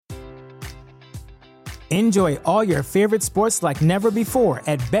Enjoy all your favorite sports like never before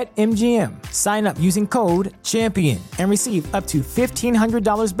at BetMGM. Sign up using code CHAMPION and receive up to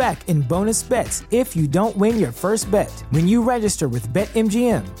 $1,500 back in bonus bets if you don't win your first bet. When you register with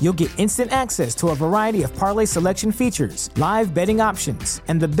BetMGM, you'll get instant access to a variety of parlay selection features, live betting options,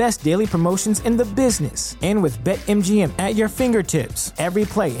 and the best daily promotions in the business. And with BetMGM at your fingertips, every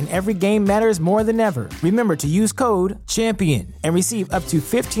play and every game matters more than ever. Remember to use code CHAMPION and receive up to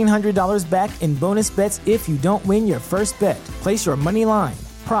 $1,500 back in bonus bets if you don't win your first bet. Place your money line,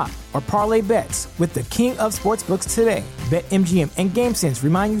 prop, or parlay bets with the king of sportsbooks today. BetMGM and GameSense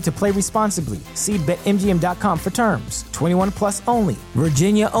remind you to play responsibly. See BetMGM.com for terms. 21 plus only.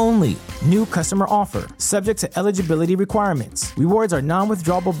 Virginia only. New customer offer. Subject to eligibility requirements. Rewards are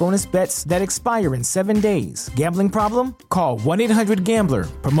non-withdrawable bonus bets that expire in 7 days. Gambling problem? Call 1-800-GAMBLER.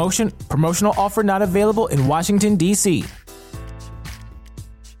 Promotional offer not available in Washington, D.C.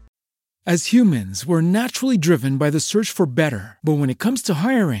 As humans, we're naturally driven by the search for better. But when it comes to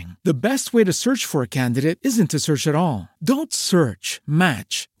hiring, the best way to search for a candidate isn't to search at all. Don't search,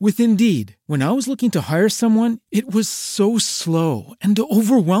 match with Indeed. When I was looking to hire someone, it was so slow and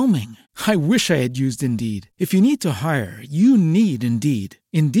overwhelming. I wish I had used Indeed. If you need to hire, you need Indeed.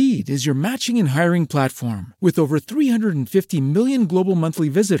 Indeed is your matching and hiring platform with over 350 million global monthly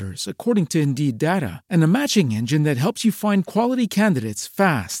visitors, according to Indeed data, and a matching engine that helps you find quality candidates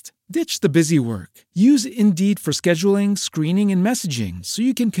fast. Ditch the busy work. Use Indeed for scheduling, screening, and messaging so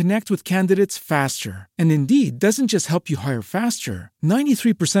you can connect with candidates faster. And Indeed doesn't just help you hire faster.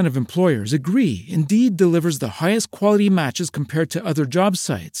 93% of employers agree Indeed delivers the highest quality matches compared to other job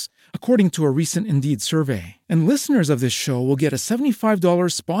sites, according to a recent Indeed survey. And listeners of this show will get a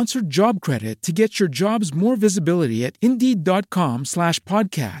 $75 sponsored job credit to get your jobs more visibility at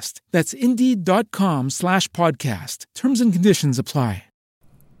Indeed.com/podcast. That's Indeed.com/podcast. Terms and conditions apply.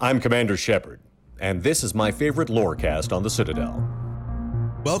 I'm Commander Shepard, and this is my favorite lorecast on the Citadel.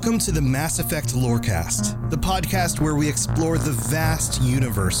 Welcome to the Mass Effect Lorecast, the podcast where we explore the vast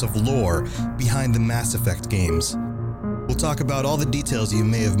universe of lore behind the Mass Effect games. We'll talk about all the details you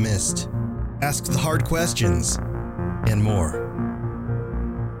may have missed, ask the hard questions, and more.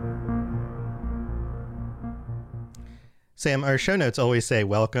 Sam, our show notes always say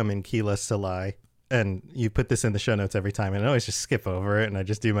welcome and Keela Salai. And you put this in the show notes every time, and I always just skip over it, and I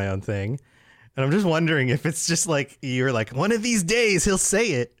just do my own thing. And I'm just wondering if it's just like, you're like, one of these days he'll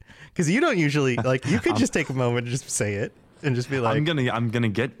say it. Because you don't usually, like, you could just take a moment and just say it. And just be like, I'm gonna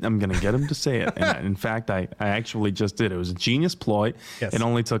get him to say it. And in fact, I actually just did. It was a genius ploy. Yes. It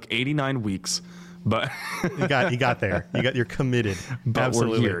only took 89 weeks. But you got there. You're committed. But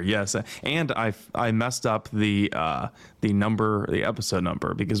Absolutely. we're here, yes. And I messed up the episode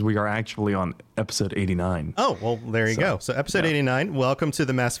number, because we are actually on episode 89. Oh, well, there you go. So episode 89. Welcome to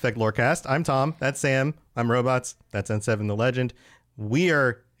the Mass Effect Lorecast. I'm Tom. That's Sam. I'm Robots. That's N7 the Legend. We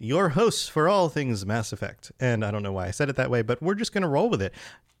are your hosts for all things Mass Effect. And I don't know why I said it that way, but we're just going to roll with it.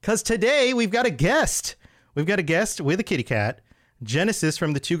 Because today we've got a guest. We've got a guest with a kitty cat. Genesis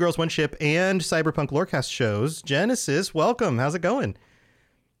from the Two Girls, One Ship and Cyberpunk Lorecast shows. Genesis, welcome. How's it going?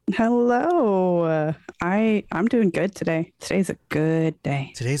 Hello. I'm doing good today. Today's a good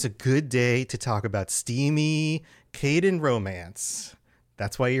day. Today's a good day to talk about steamy Kaidan romance.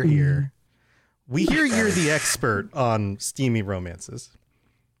 That's why you're here. We hear you're the expert on steamy romances.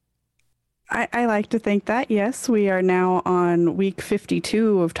 I like to think that, yes. We are now on week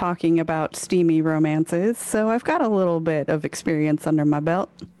 52 of talking about steamy romances, so I've got a little bit of experience under my belt.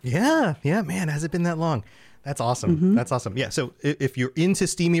 Yeah, man, has it been that long? That's awesome. That's awesome. Yeah, so if you're into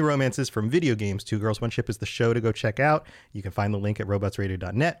steamy romances from video games, Two Girls, One Ship is the show to go check out. You can find the link at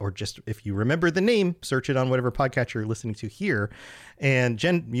robotsradio.net, or just, if you remember the name, search it on whatever podcast you're listening to here. And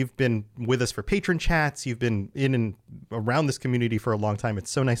Jen, you've been with us for patron chats. You've been in and around this community for a long time.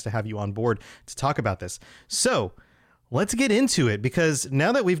 It's so nice to have you on board to talk about this. So let's get into it, because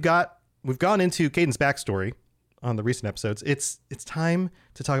now that we've gone into Kaidan's backstory on the recent episodes, it's time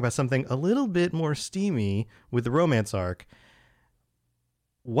to talk about something a little bit more steamy with the romance arc.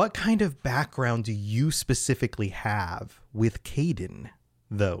 What kind of background do you specifically have with Kaidan,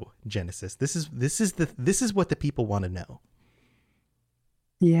 though, Genesis? This is what the people want to know.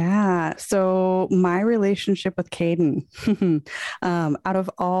 Yeah, so my relationship with Kaidan, out of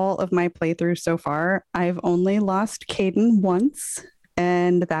all of my playthroughs so far, I've only lost Kaidan once,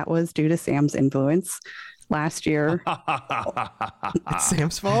 and that was due to Sam's influence. Last year. It's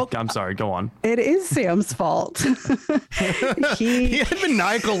Sam's fault? I'm sorry, go on. It is Sam's fault. He had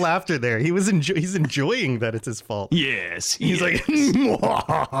maniacal laughter there. He's enjoying that it's his fault. Yes. He's like,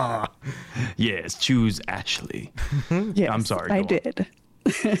 yes, choose Ashley. Yes, I'm sorry. I did.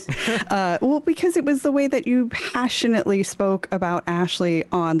 Well, because it was the way that you passionately spoke about Ashley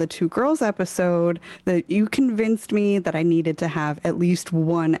on the Two Girls episode that you convinced me that I needed to have at least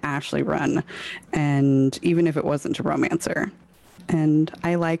one Ashley run, and even if it wasn't a romancer. And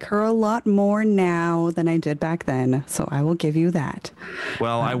I like her a lot more now than I did back then, so I will give you that.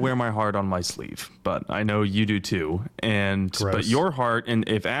 Well, I wear my heart on my sleeve, but I know you do too. And Gross. But your heart, and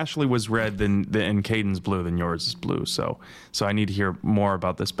if Ashley was red, then and Caden's blue, then yours is blue. So I need to hear more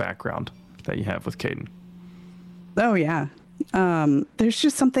about this background that you have with Caden. Oh yeah, there's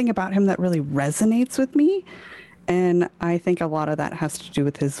just something about him that really resonates with me, and I think a lot of that has to do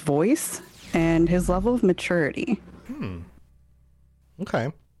with his voice and his level of maturity.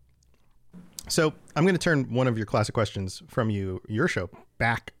 Okay. So I'm going to turn one of your classic questions from your show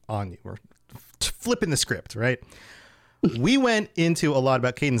back on you. We're flipping the script, right? We went into a lot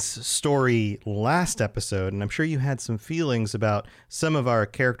about Caden's story last episode, and I'm sure you had some feelings about some of our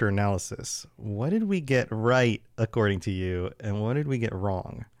character analysis. What did we get right, according to you, and what did we get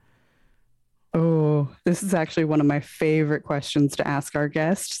wrong? Oh, this is actually one of my favorite questions to ask our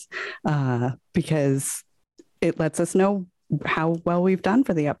guests, because it lets us know how well we've done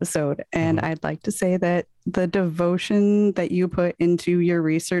for the episode. And I'd like to say that the devotion that you put into your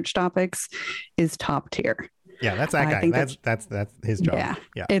research topics is top tier. Yeah, that's that guy. That's his job.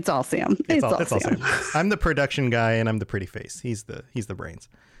 Yeah. It's all Sam. It's all Sam. I'm the production guy and I'm the pretty face. He's the brains.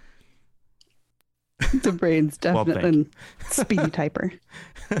 The brains, definitely. And speedy typer.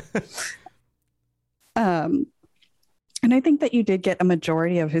 And I think that you did get a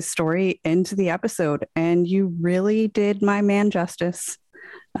majority of his story into the episode, and you really did my man justice.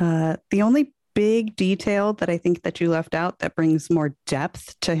 The only big detail that I think that you left out that brings more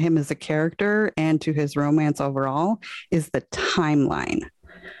depth to him as a character and to his romance overall is the timeline.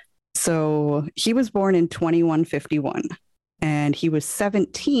 So he was born in 2151, and he was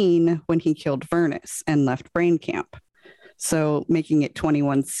 17 when he killed Vernus and left Brain Camp, so making it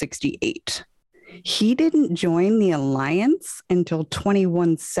 2168. He didn't join the Alliance until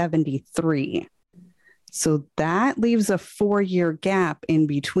 2173. So that leaves a 4-year gap in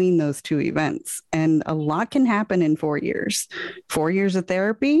between those two events. And a lot can happen in 4 years. 4 years of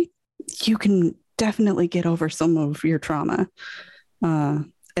therapy, you can definitely get over some of your trauma.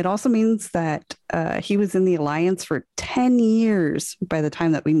 It also means that he was in the Alliance for 10 years by the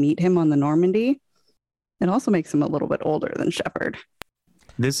time that we meet him on the Normandy. It also makes him a little bit older than Shepard.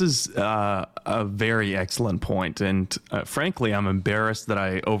 This is a very excellent point, and frankly, I'm embarrassed that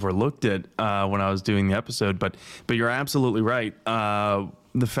I overlooked it when I was doing the episode. But you're absolutely right.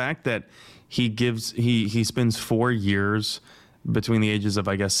 The fact that he spends 4 years between the ages of,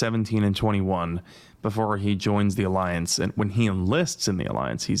 I guess, 17 and 21 before he joins the Alliance, and when he enlists in the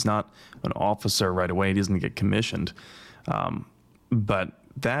Alliance, he's not an officer right away. He doesn't get commissioned, but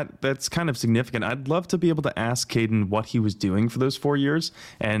that's kind of significant. I'd love to be able to ask Caden what he was doing for those 4 years.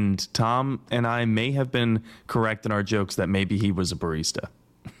 And Tom and I may have been correct in our jokes that maybe he was a barista.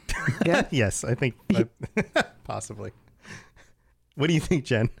 Yeah. Yes, I think possibly. What do you think,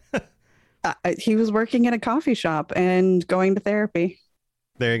 Jen? He was working at a coffee shop and going to therapy.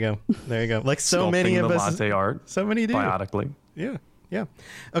 There you go. Like so Sculpting many of the us. latte art. So many do. Biotically. Yeah.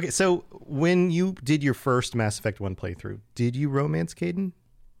 Okay, so when you did your first Mass Effect 1 playthrough, did you romance Caden?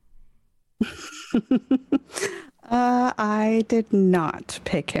 I did not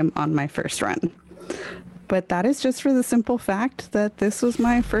pick him on my first run, but that is just for the simple fact that this was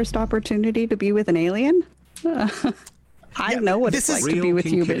my first opportunity to be with an alien. I know what it's like to be with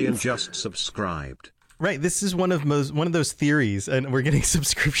humans. Just subscribed. Right, this is one of those theories, and we're getting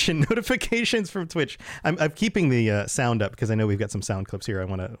subscription notifications from Twitch. I'm keeping the sound up because I know we've got some sound clips here I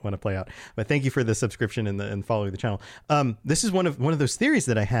want to play out. But thank you for the subscription and following the channel. This is one of those theories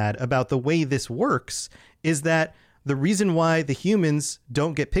that I had about the way this works is that the reason why the humans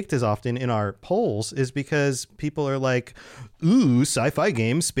don't get picked as often in our polls is because people are like, ooh, sci-fi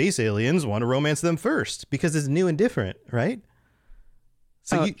games, space aliens, want to romance them first because it's new and different, right?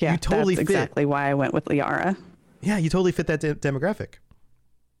 So you totally that's fit. Exactly why I went with Liara. Yeah, you totally fit that demographic.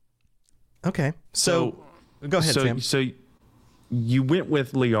 Okay, so go ahead, Sam. So you went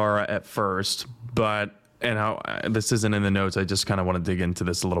with Liara at first, but this isn't in the notes. I just kind of want to dig into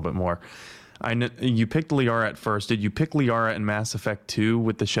this a little bit more. I know you picked Liara at first. Did you pick Liara in Mass Effect 2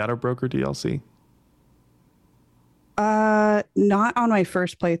 with the Shadow Broker DLC? Not on my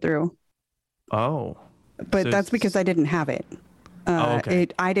first playthrough. Oh, but that's because I didn't have it. Okay.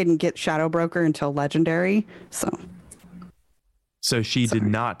 I didn't get Shadow Broker until Legendary, so she did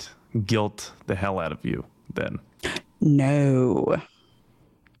not guilt the hell out of you then. No.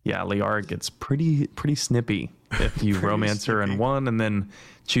 Yeah, Liara gets pretty snippy If you romance her in 1 and then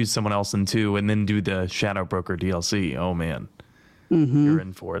choose someone else in 2 and then do the Shadow Broker DLC, oh man, you're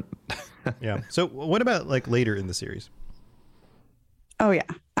in for it. Yeah. So what about like later in the series? Oh yeah,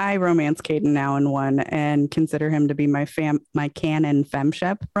 I romance Caden now in 1 and consider him to be my canon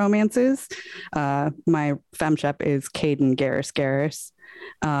femshep romances. My femshep is Caden Garrus,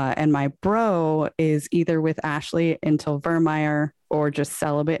 and my bro is either with Ashley until Vermeer or just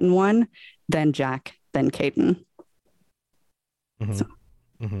celibate in 1, then Jack, then Caden. So,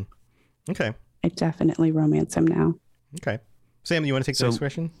 Okay. I definitely romance him now. Okay. Sam, you want to take the next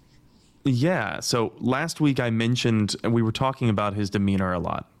question? Yeah. So last week I mentioned, we were talking about his demeanor a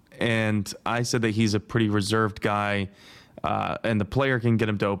lot. And I said that he's a pretty reserved guy, and the player can get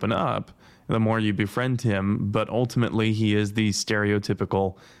him to open up the more you befriend him. But ultimately, he is the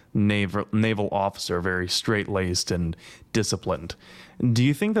stereotypical naval officer, very straight-laced and disciplined. Do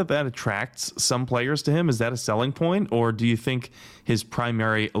you think that that attracts some players to him? Is that a selling point? Or do you think his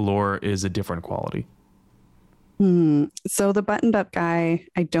primary allure is a different quality? So the buttoned up guy,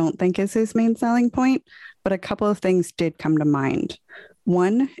 I don't think is his main selling point, but a couple of things did come to mind.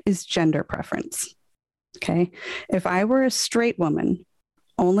 One is gender preference. Okay. If I were a straight woman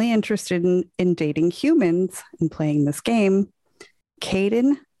only interested in dating humans and playing this game,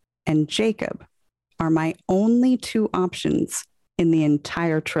 Caden and Jacob are my only 2 options in the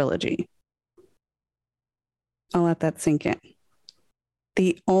entire trilogy. I'll let that sink in.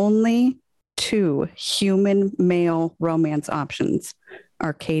 The only 2 human male romance options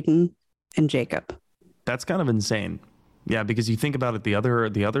are Caden and Jacob. That's kind of insane. Yeah, because you think about it, the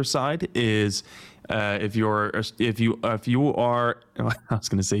other side is if you are I was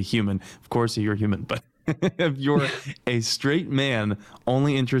going to say human. Of course you're human, but if you're a straight man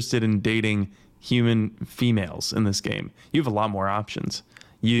only interested in dating human females in this game, you have a lot more options.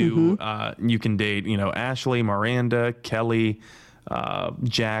 You can date, Ashley, Miranda, Kelly,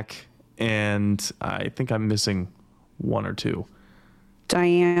 Jack, and I think I'm missing 1 or 2.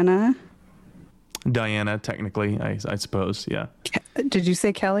 Diana, technically, I suppose. Yeah. Did you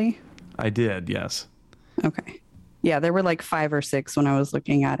say Kelly? I did, yes. Okay. Yeah, there were like 5 or 6 when I was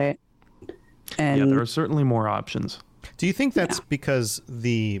looking at it. And yeah, there are certainly more options. Do you think that's because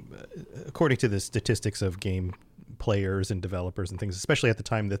according to the statistics of game players and developers and things, especially at the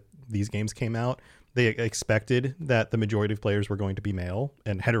time that these games came out, they expected that the majority of players were going to be male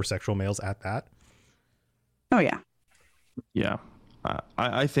and heterosexual males at that? Oh, yeah. Yeah.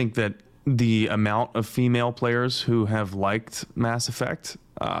 I think that the amount of female players who have liked Mass Effect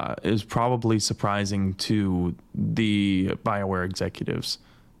is probably surprising to the BioWare executives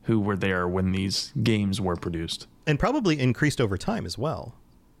who were there when these games were produced. And probably increased over time as well.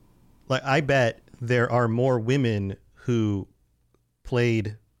 Like, I bet there are more women who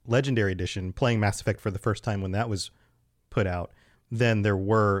played Legendary Edition playing Mass Effect for the first time when that was put out than there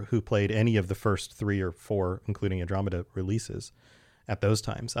were who played any of the first 3 or 4, including Andromeda releases at those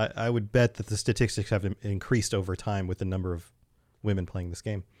times. I would bet that the statistics have increased over time with the number of women playing this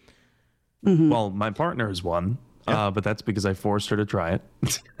game. Well, my partner is one, but that's because I forced her to try it.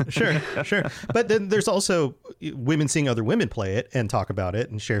 Sure. But then there's also women seeing other women play it and talk about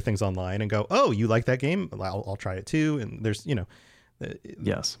it and share things online and go, oh, you like that game? I'll try it too. And there's,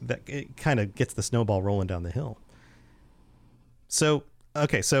 yes, that it kind of gets the snowball rolling down the hill. So,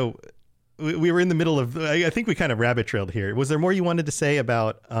 okay. So we were in the middle of, I think we kind of rabbit trailed here. Was there more you wanted to say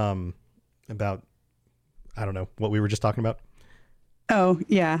about, I don't know, what we were just talking about? Oh,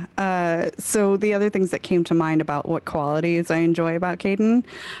 yeah. So the other things that came to mind about what qualities I enjoy about Caden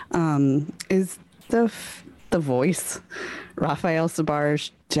is the voice. Raphael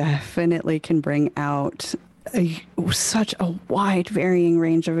Sbarge definitely can bring out such a wide varying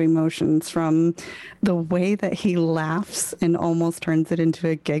range of emotions, from the way that he laughs and almost turns it into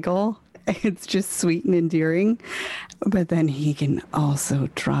a giggle. It's just sweet and endearing. But then he can also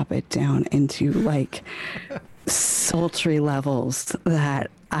drop it down into like sultry levels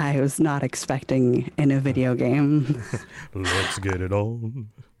that I was not expecting in a video game. Let's get it on.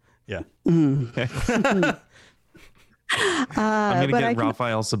 Yeah. I'm going to get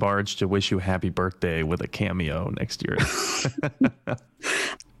Raphael Sbarge to wish you happy birthday with a cameo next year.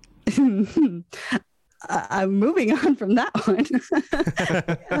 I'm moving on from that one.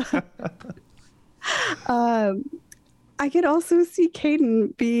 I could also see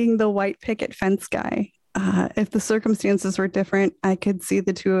Caden being the white picket fence guy. If the circumstances were different, I could see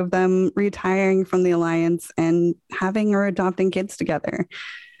the 2 of them retiring from the Alliance and having or adopting kids together.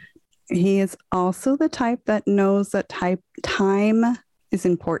 He is also the type that knows that time is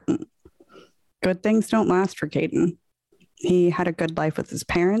important. Good things don't last for Caden. He had a good life with his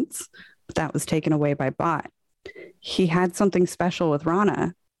parents, but that was taken away by Bot. He had something special with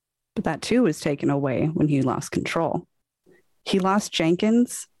Rana, but that too was taken away when he lost control. He lost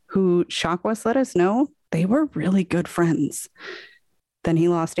Jenkins, who Shock West let us know they were really good friends. Then he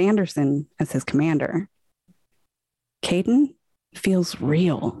lost Anderson as his commander. Kaidan feels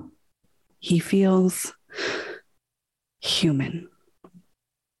real. He feels human.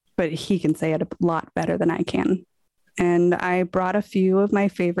 But he can say it a lot better than I can. And I brought a few of my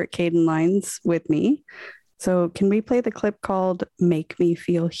favorite Kaidan lines with me. So can we play the clip called Make Me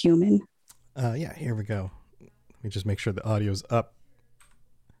Feel Human? Yeah, here we go. Let me just make sure the audio's up.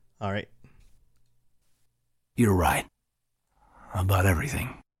 All right. You're right. About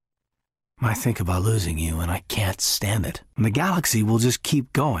everything. I think about losing you and I can't stand it. And the galaxy will just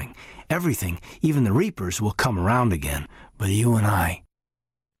keep going. Everything, even the Reapers, will come around again. But you and I,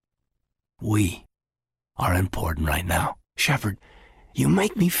 we are important right now. Shepard, you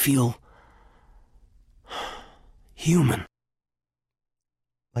make me feel human.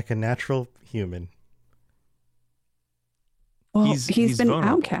 Like a natural human. Well, he's been vulnerable.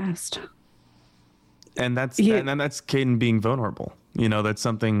 Outcast. And that's Kaidan being vulnerable. You know, that's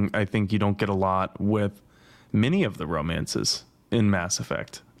something I think you don't get a lot with many of the romances in Mass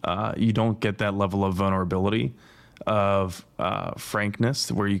Effect. You don't get that level of vulnerability, of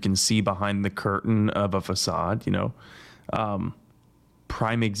frankness, where you can see behind the curtain of a facade. You know,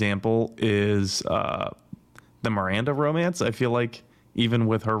 prime example is the Miranda romance. I feel like even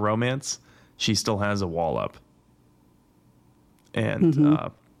with her romance, she still has a wall up.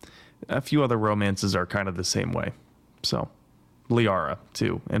 And a few other romances are kind of the same way. So, Liara,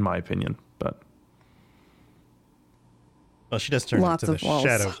 too, in my opinion. But well, she does turn Lots into the of walls.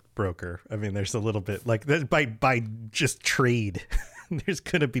 shadow broker. I mean, there's a little bit like by just trade. There's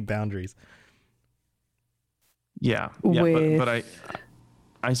gonna be boundaries. yeah, With- but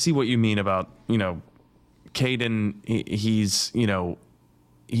I see what you mean about, you know, Kaidan. He's, you know,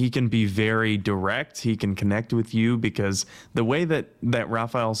 he can be very direct. He can connect with you because the way that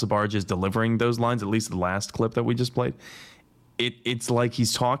Raphael Sabarge is delivering those lines, at least the last clip that we just played, it's like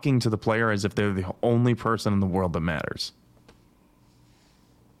he's talking to the player as if they're the only person in the world that matters.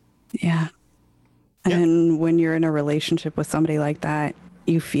 Yeah. And when you're in a relationship with somebody like that,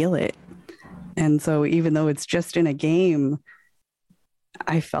 you feel it. And so even though it's just in a game,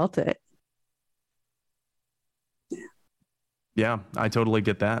 I felt it. Yeah, I totally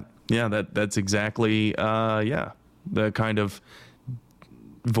get that. Yeah, that's exactly the kind of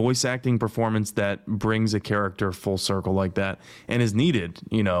voice acting performance that brings a character full circle like that and is needed,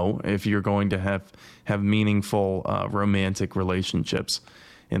 you know, if you're going to have meaningful romantic relationships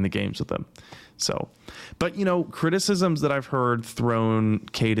in the games with them. So, but you know, criticisms that I've heard thrown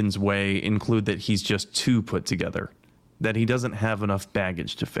Kaidan's way include that he's just too put together, that he doesn't have enough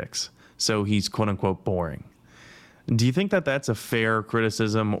baggage to fix. So he's quote unquote boring. Do you think that that's a fair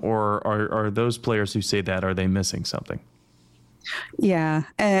criticism, or are those players who say that, are they missing something? Yeah,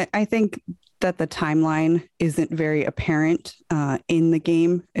 I think that the timeline isn't very apparent in the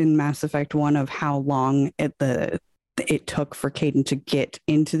game in Mass Effect 1 of how long it took for Kaidan to get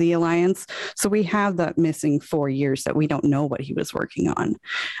into the Alliance. So we have that missing 4 years that we don't know what he was working on.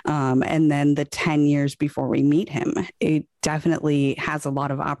 And then the 10 years before we meet him, it definitely has a lot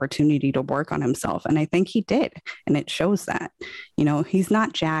of opportunity to work on himself. And I think he did. And it shows that, you know, he's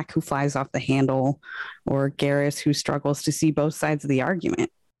not Jack who flies off the handle or Garrus who struggles to see both sides of the argument.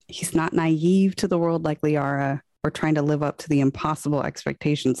 He's not naive to the world like Liara or trying to live up to the impossible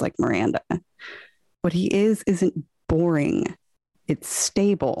expectations like Miranda. What he isn't boring. It's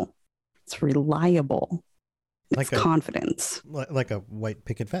stable. It's reliable. It's confidence. Like a white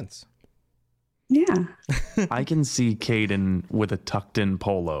picket fence. Yeah. I can see Kaidan with a tucked in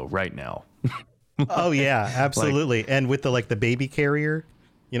polo right now. Oh yeah, absolutely. And with the baby carrier,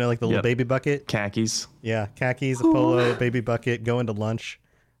 you know, like the little baby bucket. Khakis. Yeah, khakis, a polo, baby bucket, going to lunch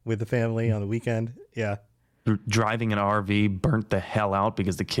with the family on the weekend. Yeah. Driving an RV, burnt the hell out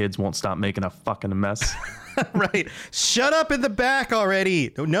because the kids won't stop making a fucking mess. Right. Shut up in the back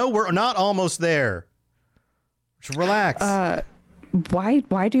already. No, we're not almost there. Just relax.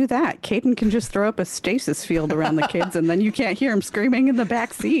 Why do that? Kaidan can just throw up a stasis field around the kids and then you can't hear him screaming in the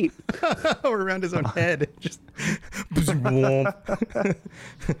back seat. Or around his own head. Just I'm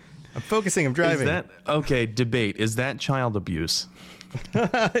focusing, I'm driving. Debate. Is that child abuse?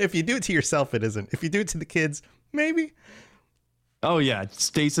 If you do it to yourself, it isn't. If you do it to the kids, maybe. Oh yeah,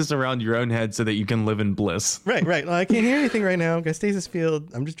 stasis around your own head so that you can live in bliss. Right. Well, I can't hear anything right now. Got stasis field.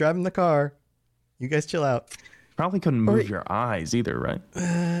 I'm just driving the car. You guys chill out. Probably couldn't move your eyes either, right?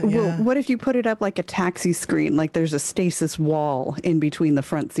 Well, what if you put it up like a taxi screen? Like there's a stasis wall in between the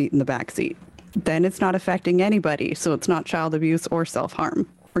front seat and the back seat. then it's not affecting anybody. So it's not child abuse or self-harm.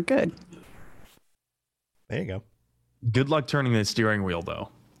 We're good. There you go. Good luck turning the steering wheel, though.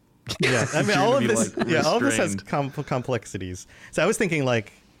 Yeah, I mean, all of this, like, all of this has complexities. So I was thinking,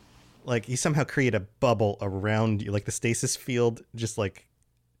 like you somehow create a bubble around you, like the stasis field just like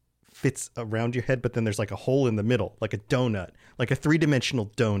fits around your head, but then there's like a hole in the middle, like a donut, like a 3-dimensional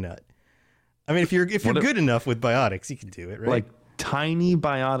donut. I mean, if you're good enough with biotics, you can do it, right? Like tiny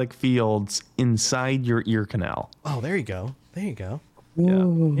biotic fields inside your ear canal. Oh, there you go. There you go.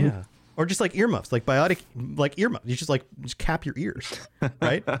 Ooh. Yeah. Or just like earmuffs, like biotic, like earmuffs. You just cap your ears,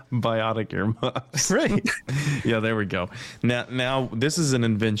 right? Biotic earmuffs. Right. Yeah, there we go. Now this is an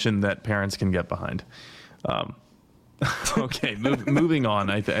invention that parents can get behind. Okay, moving on.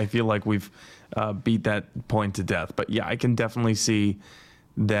 I feel like we've beat that point to death. But yeah, I can definitely see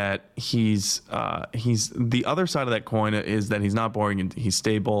that he's the other side of that coin is that he's not boring and he's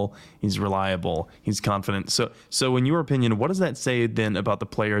stable, he's reliable, he's confident. So in your opinion, what does that say then about the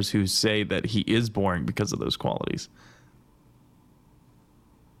players who say that he is boring because of those qualities?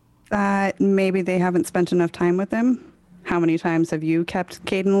 That maybe they haven't spent enough time with him. How many times have you kept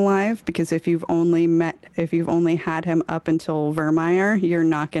Caden alive? Because if you've only had him up until Vermeer, you're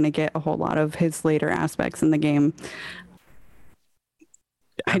not going to get a whole lot of his later aspects in the game.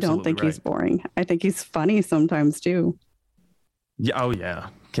 I don't think he's boring. I think he's funny sometimes too. Yeah. Oh yeah.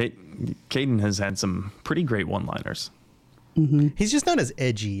 Caden has had some pretty great one-liners. Mm-hmm. He's just not as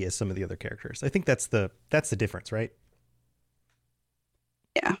edgy as some of the other characters. I think that's the difference, right?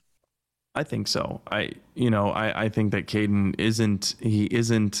 Yeah. I think so. I think that Caden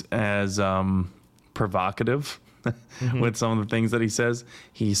isn't as provocative with some of the things that he says.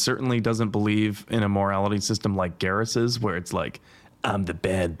 He certainly doesn't believe in a morality system like Garrus's, where it's like, I'm the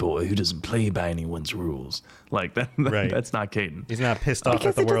bad boy who doesn't play by anyone's rules. Like that. Right. That's not Caden. He's not pissed off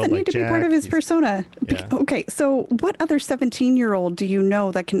at the world. Because it doesn't need to be part of his persona. Yeah. Okay, so what other 17-year-old do you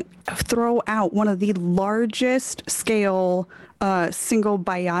know that can throw out one of the largest scale single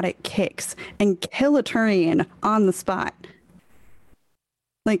biotic kicks and kill a Turian on the spot?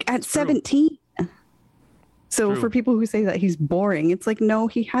 Like at 17. So for people who say that he's boring, it's like, no,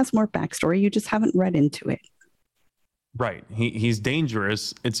 he has more backstory. You just haven't read into it. Right. He's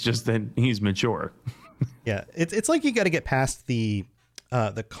dangerous. It's just that he's mature. Yeah. It's like you got to get past the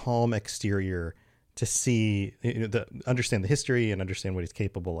calm exterior to see, understand the history and understand what he's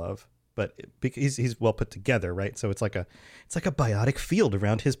capable of. But because he's well put together, right? So it's like a biotic field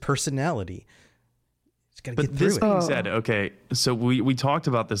around his personality. Just got to get through it. This being said, okay, so we talked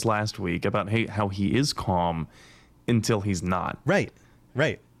about this last week about how he is calm until he's not. Right.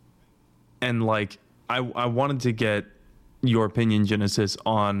 And like I wanted to get your opinion, Genesis,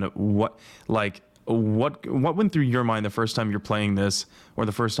 on what went through your mind the first time you're playing this, or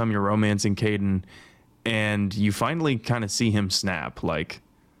the first time you're romancing Caden, and you finally kind of see him snap. Like,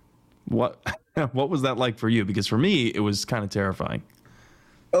 what was that like for you? Because for me, it was kind of terrifying.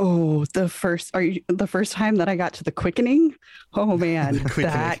 Oh, the first time that I got to the quickening? Oh man,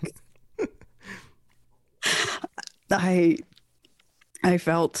 that I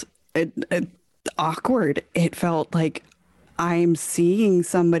felt it awkward. It felt like I'm seeing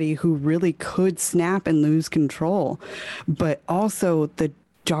somebody who really could snap and lose control, but also the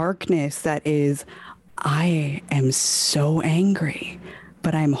darkness that is, I am so angry,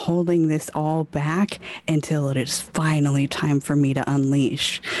 but I'm holding this all back until it is finally time for me to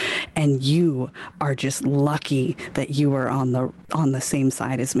unleash. And you are just lucky that you are on the same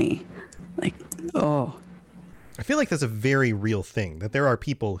side as me. Like, oh. I feel like that's a very real thing, that there are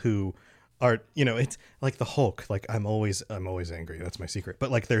people who are, it's like the Hulk, like I'm always angry. That's my secret.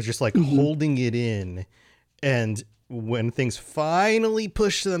 But like, they're just like holding it in. And when things finally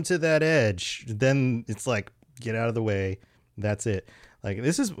push them to that edge, then it's like, get out of the way. That's it. Like,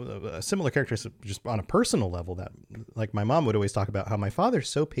 this is a similar character just on a personal level that, like, my mom would always talk about how my father's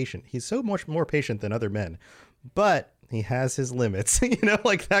so patient. He's so much more patient than other men, but he has his limits,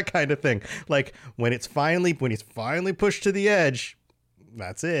 like that kind of thing. Like when he's finally pushed to the edge,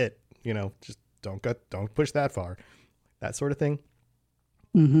 that's it. Just don't push that far, that sort of thing.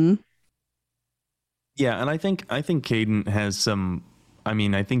 Mm-hmm. Yeah. And I think Caden has some,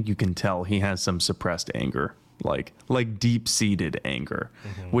 I think you can tell he has some suppressed anger, like deep-seated anger,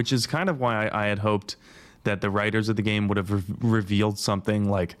 which is kind of why I had hoped that the writers of the game would have revealed something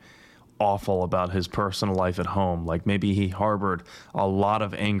like awful about his personal life at home. Like maybe he harbored a lot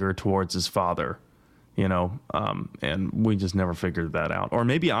of anger towards his father, and we just never figured that out. Or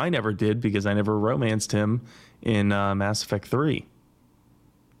maybe I never did because I never romanced him in Mass Effect 3.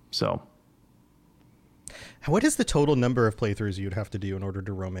 So. What is the total number of playthroughs you'd have to do in order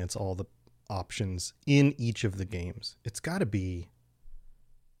to romance all options in each of the games. It's got to be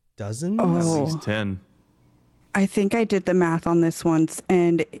dozens. At least 10. I think I did the math on this once,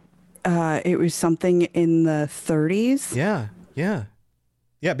 and it was something in the 30s.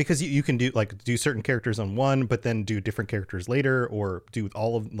 Yeah, because you can do certain characters on one, but then do different characters later, or do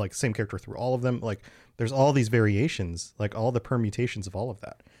all of like same character through all of them. Like there's all these variations, like all the permutations of all of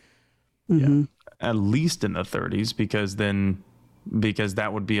that. Mm-hmm. Yeah, at least in the 30s, because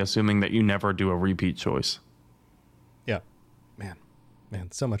that would be assuming that you never do a repeat choice. Yeah, man,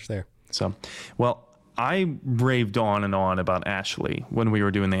 so much there. So, well, I raved on and on about Ashley when we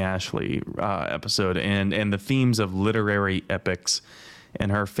were doing the Ashley episode, and the themes of literary epics and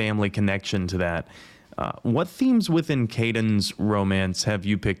her family connection to that. What themes within Kaidan's romance have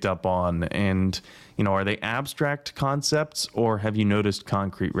you picked up on? And, are they abstract concepts, or have you noticed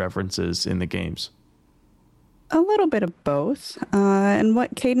concrete references in the games? A little bit of both. And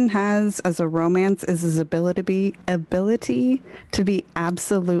what Kaidan has as a romance is his ability to be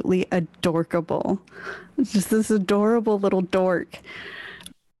absolutely adorkable. It's just this adorable little dork,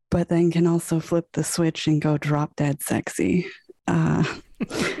 but then can also flip the switch and go drop dead sexy.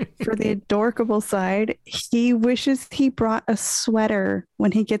 For the adorkable side, he wishes he brought a sweater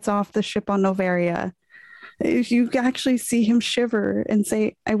when he gets off the ship on Noveria. You actually see him shiver and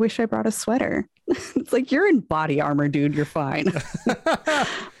say, I wish I brought a sweater. It's like, you're in body armor, dude. You're fine.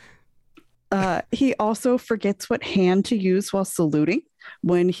 He also forgets what hand to use while saluting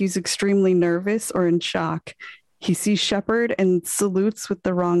when he's extremely nervous or in shock. He sees Shepard and salutes with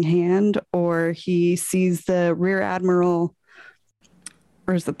the wrong hand, or he sees the rear admiral,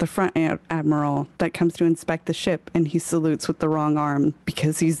 or is it the front admiral that comes to inspect the ship, and he salutes with the wrong arm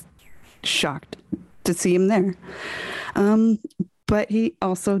because he's shocked to see him there. But he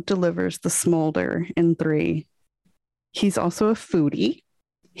also delivers the smolder in 3. He's also a foodie.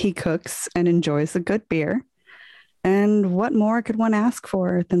 He cooks and enjoys a good beer. And what more could one ask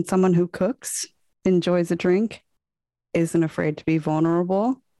for than someone who cooks, enjoys a drink, isn't afraid to be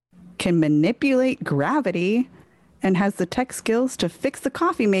vulnerable, can manipulate gravity, and has the tech skills to fix the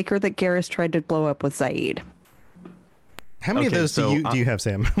coffee maker that Garrus tried to blow up with Zaid. How many of those do you have,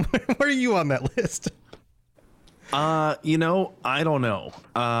 Sam? Where are you on that list? I don't know.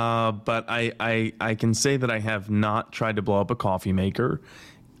 But I can say that I have not tried to blow up a coffee maker.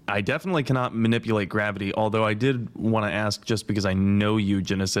 I definitely cannot manipulate gravity, although I did want to ask, just because I know you,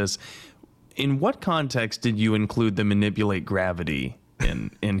 Genesis, in what context did you include the manipulate gravity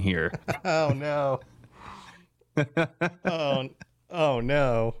in here? Oh, no. Oh,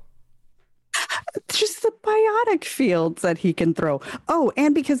 no. Just the biotic fields that he can throw. Oh,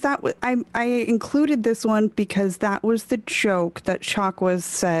 and because that was, I included this one because that was the joke that Chakwas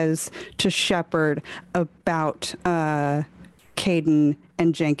says to Shepard about Kaidan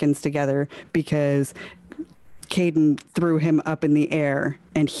and Jenkins together, because Kaidan threw him up in the air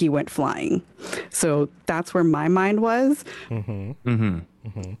and he went flying. So that's where my mind was.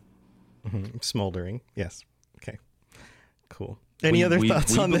 Smoldering. Yes. Okay. Cool. Any other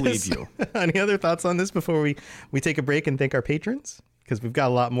thoughts on this? Any other thoughts on this before we take a break and thank our patrons? Because we've got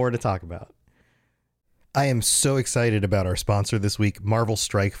a lot more to talk about. I am so excited about our sponsor this week, Marvel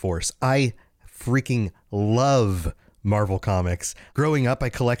Strike Force. I freaking love Marvel Comics. Growing up, I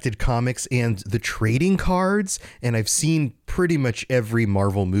collected comics and the trading cards, and I've seen pretty much every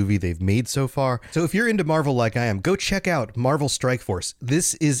Marvel movie they've made so far. So if you're into Marvel like I am, go check out Marvel Strike Force.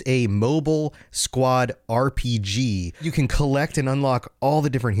 This is a mobile squad RPG. You can collect and unlock all the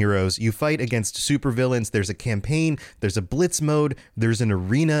different heroes. You fight against supervillains. There's a campaign, there's a blitz mode, there's an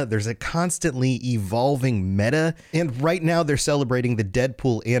arena, there's a constantly evolving meta. And right now they're celebrating the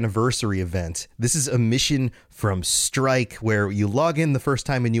Deadpool anniversary event. This is a mission from Strike where you log in the first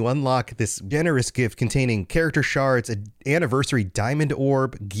time and you unlock this generous gift containing character shards, an anniversary diamond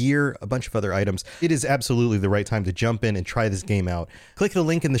orb, gear, a bunch of other items. It is absolutely the right time to jump in and try this game out. Click the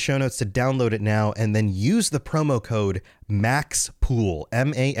link in the show notes to download it now, and then use the promo code MAXPOOL,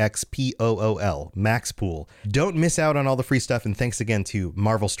 MAXPOOL, MAXPOOL. Don't miss out on all the free stuff, and thanks again to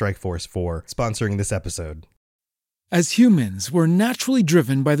Marvel Strike Force for sponsoring this episode. As humans, we're naturally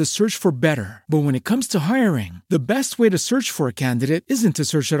driven by the search for better. But when it comes to hiring, the best way to search for a candidate isn't to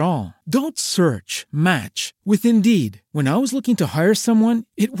search at all. Don't search, match with Indeed. When I was looking to hire someone,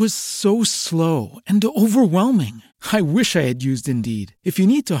 it was so slow and overwhelming. I wish I had used Indeed. If you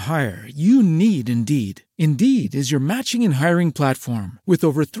need to hire, you need Indeed. Indeed is your matching and hiring platform with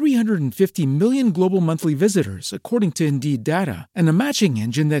over 350 million global monthly visitors, according to Indeed data, and a matching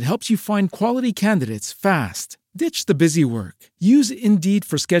engine that helps you find quality candidates fast. Ditch the busy work. Use Indeed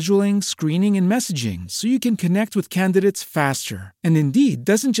for scheduling, screening, and messaging so you can connect with candidates faster. And Indeed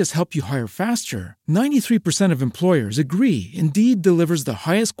doesn't just help you hire faster. 93% of employers agree Indeed delivers the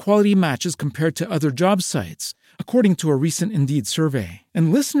highest quality matches compared to other job sites, according to a recent Indeed survey.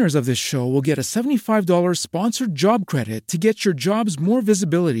 And listeners of this show will get a $75 sponsored job credit to get your jobs more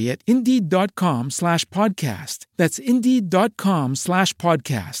visibility at Indeed.com/podcast. That's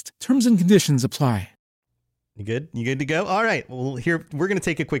Indeed.com/podcast. Terms and conditions apply. You good? You good to go? All right. Well, here, we're going to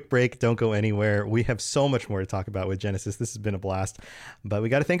take a quick break. Don't go anywhere. We have so much more to talk about with Genesis. This has been a blast, but we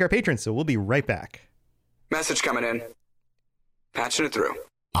got to thank our patrons, so we'll be right back. Message coming in. Patching it through.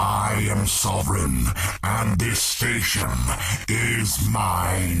 I am sovereign, and this station is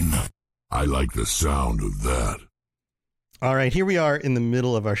mine. I like the sound of that. All right, here we are in the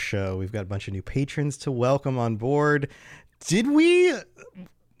middle of our show. We've got a bunch of new patrons to welcome on board. Did we?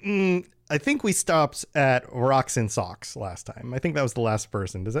 I think we stopped at Rocks and Socks last time. I think that was the last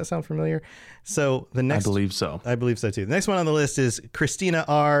person. Does that sound familiar? So the next, I believe so. I believe so too. The next one on the list is Christina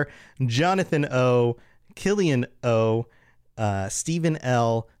R, Jonathan O, Killian O, Stephen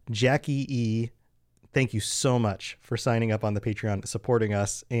L, Jackie E. Thank you so much for signing up on the Patreon, supporting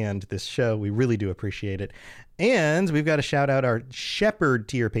us and this show. We really do appreciate it. And we've got to shout out our Shepherd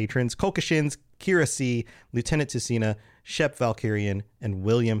tier patrons, Kolkashins, Kira C, Lieutenant Ticina, Shep Valkyrian, and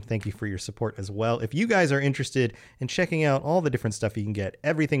William. Thank you for your support as well. If you guys are interested in checking out all the different stuff you can get,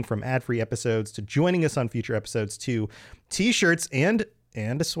 everything from ad-free episodes to joining us on future episodes to t-shirts and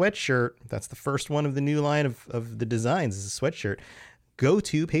a sweatshirt. That's the first one of the new line of the designs is a sweatshirt. Go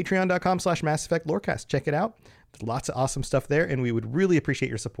to patreon.com/Mass Effect Lorecast. Check it out. There's lots of awesome stuff there, and we would really appreciate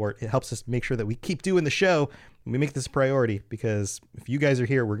your support. It helps us make sure that we keep doing the show. We make this a priority because if you guys are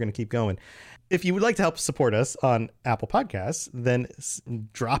here, we're going to keep going. If you would like to help support us on Apple Podcasts, then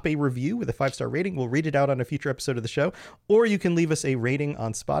drop a review with a 5-star rating. We'll read it out on a future episode of the show, or you can leave us a rating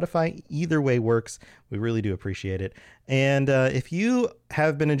on Spotify. Either way works. We really do appreciate it. And if you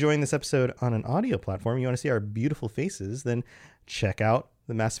have been enjoying this episode on an audio platform, you want to see our beautiful faces, then check out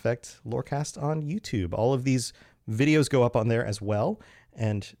the Mass Effect Lorecast on YouTube. All of these videos go up on there as well.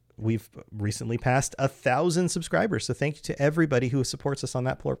 And we've recently passed 1,000 subscribers. So thank you to everybody who supports us on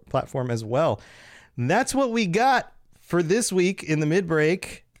that platform as well. And that's what we got for this week in the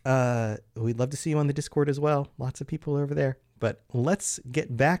mid-break. We'd love to see you on the Discord as well. Lots of people over there. But let's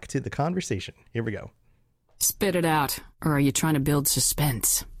get back to the conversation. Here we go. Spit it out, or are you trying to build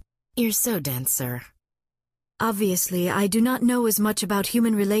suspense? You're so dense, sir. Obviously, I do not know as much about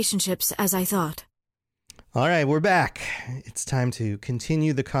human relationships as I thought. All right, we're back. It's time to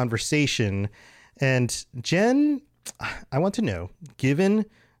continue the conversation. And Jen, I want to know, given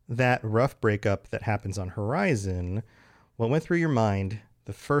that rough breakup that happens on Horizon, what went through your mind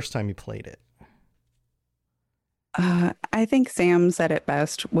the first time you played it? I think Sam said it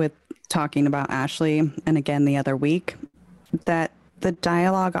best with talking about Ashley, and again the other week, that the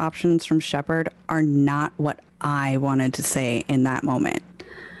dialogue options from Shepard are not what I wanted to say in that moment.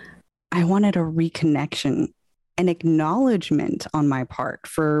 I wanted a reconnection, an acknowledgement on my part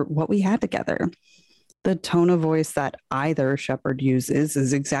for what we had together. The tone of voice that either Shepard uses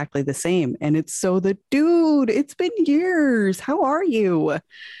is exactly the same. And it's so the dude, it's been years. How are you?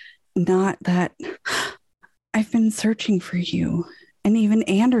 Not that I've been searching for you. And even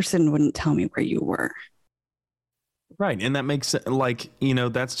Anderson wouldn't tell me where you were. Right. And that makes it like,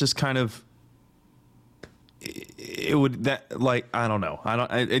 that's just kind of, it would that like, I don't know.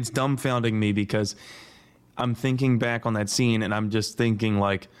 It's dumbfounding me because I'm thinking back on that scene and I'm just thinking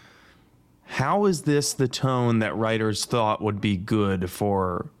like, how is this the tone that writers thought would be good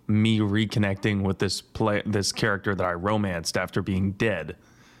for me reconnecting with this character that I romanced after being dead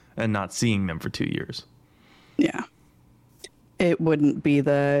and not seeing them for 2 years? Yeah. It wouldn't be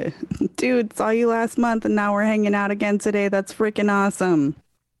the dude saw you last month and now we're hanging out again today. That's freaking awesome.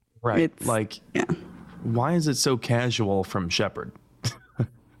 Right. Why is it so casual from Shepard?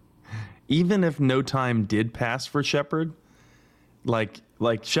 Even if no time did pass for Shepard, like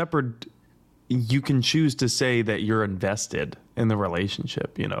Shepard, you can choose to say that you're invested in the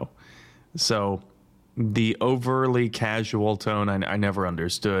relationship, So the overly casual tone, I never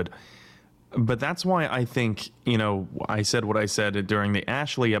understood. But that's why I think, I said what I said during the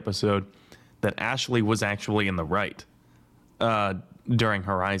Ashley episode, that Ashley was actually in the right during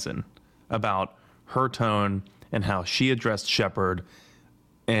Horizon about her tone and how she addressed Shepard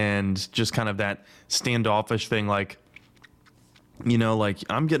and just kind of that standoffish thing, like,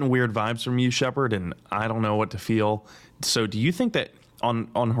 I'm getting weird vibes from you, Shepard, and I don't know what to feel. So do you think that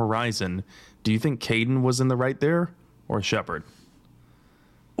on Horizon, do you think Kaidan was in the right there or Shepard?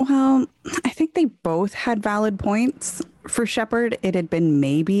 Well, I think they both had valid points. For Shepard, it had been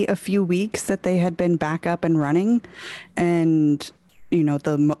maybe a few weeks that they had been back up and running. And, you know,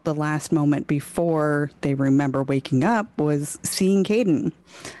 the last moment before they remember waking up was seeing Kaidan.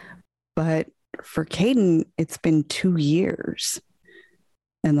 But for Kaidan, it's been 2 years.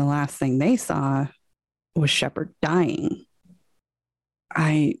 And the last thing they saw was Shepard dying.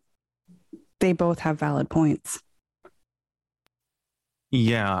 They both have valid points.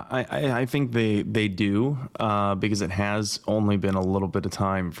 Yeah, I think they do, because it has only been a little bit of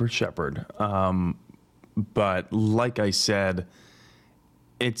time for Shepard. But like I said,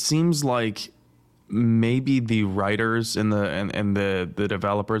 it seems like maybe the writers and the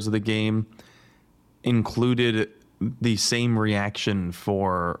developers of the game included the same reaction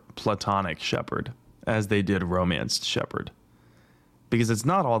for platonic Shepard as they did romanced Shepard, because it's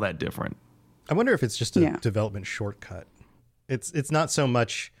not all that different. I wonder if it's just a development shortcut. It's not so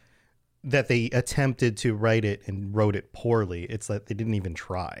much that they attempted to write it and wrote it poorly. It's that they didn't even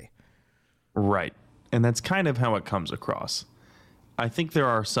try. Right. And that's kind of how it comes across. I think there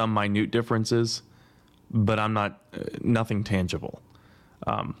are some minute differences, but nothing tangible.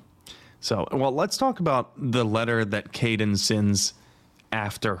 Well, let's talk about the letter that Kaidan sends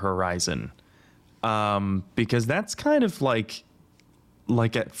after Horizon. Because that's kind of like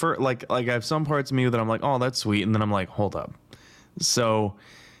at first, like I have some parts of me that I'm like, oh, that's sweet. And then I'm like, hold up. So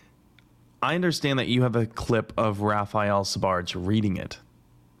I understand that you have a clip of Raphael Sbarge reading it.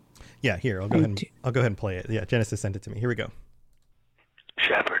 Yeah, here, I'll go ahead and play it. Yeah, Genesis sent it to me. Here we go.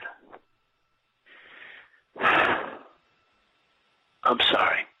 Shepard, I'm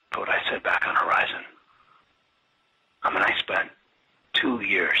sorry for what I said back on Horizon. I spent 2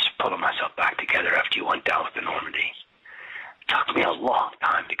 years pulling myself back together after you went down with the Normandy. It took me a long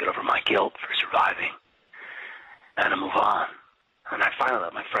time to get over my guilt for surviving and to move on. And I finally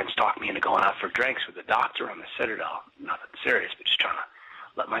let my friends talk me into going out for drinks with the doctor on the Citadel. Nothing serious, but just trying to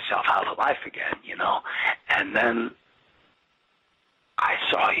let myself have a life again, you know. And then I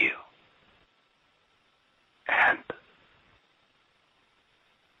saw you. And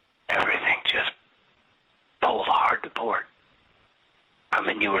everything just pulled hard to port.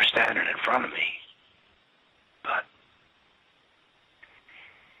 You were standing in front of me. But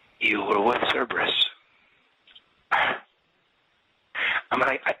you were with Cerberus.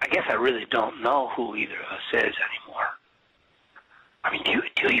 I guess I really don't know who either of us is anymore. Do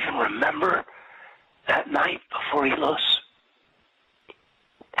you even remember that night before Elos?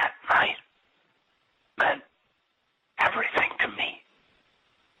 That night meant everything to me.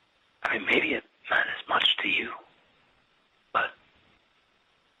 Maybe it meant as much to you, but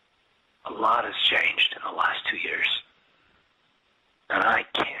a lot has changed in the last 2 years, and I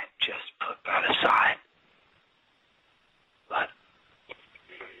can't just put that aside. But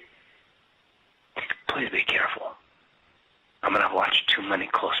please be careful. I've watched too many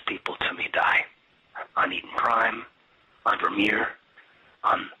close people to me die. On Eden Prime, on Vermeer,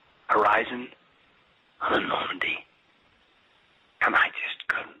 on Horizon, on the Normandy. And I just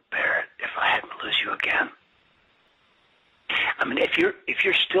couldn't bear it if I had to lose you again. If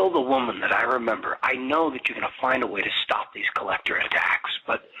you're still the woman that I remember, I know that you're going to find a way to stop these collector attacks.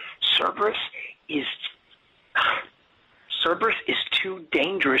 But Cerberus is too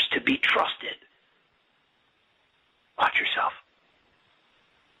dangerous to be trusted. Watch yourself.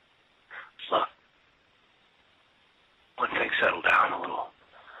 Look, when things settle down a little,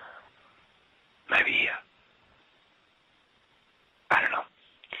 maybe, I don't know.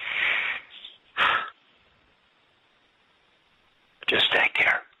 Just take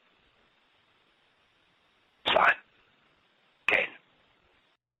care. Fine. Kaidan.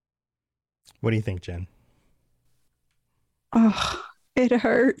 What do you think, Jen? Oh, it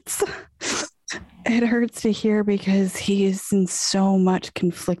hurts. It hurts to hear because he is in so much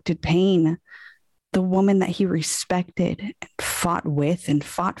conflicted pain. The woman that he respected and fought with and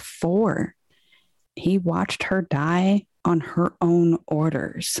fought for, he watched her die on her own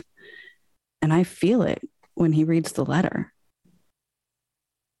orders. And I feel it when he reads the letter.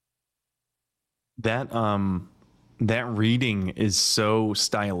 That reading is so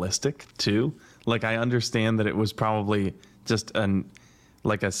stylistic too. Like, I understand that it was probably just a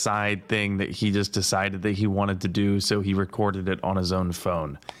side thing that he just decided that he wanted to do, so he recorded it on his own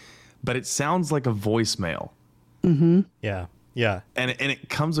phone. But it sounds like a voicemail. Mm-hmm. Yeah. And it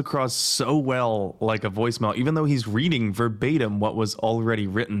comes across so well like a voicemail, even though he's reading verbatim what was already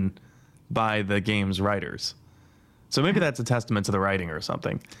written by the game's writers. So maybe that's a testament to the writing or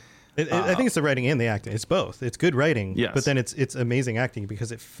something. I think it's the writing and the acting. It's both. It's good writing, yes, but then it's amazing acting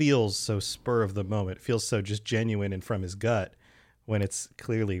because it feels so spur of the moment. It feels so just genuine and from his gut. when it's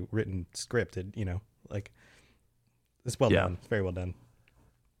clearly written, scripted. Like it's well done. It's very well done.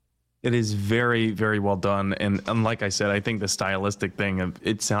 It is very, very well done. And like I said, I think the stylistic thing of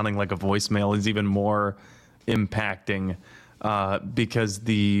it sounding like a voicemail is even more impacting because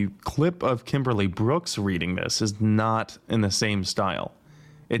the clip of Kimberly Brooks reading this is not in the same style.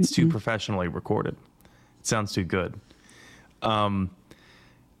 It's too professionally recorded. It sounds too good.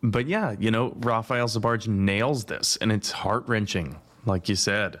 But yeah, Raphael Sbarge nails this, and it's heart-wrenching, like you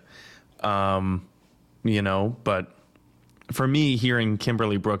said. But for me, hearing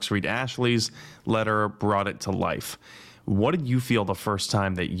Kimberly Brooks read Ashley's letter brought it to life. What did you feel the first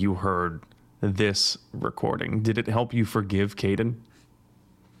time that you heard this recording? Did it help you forgive Kaidan?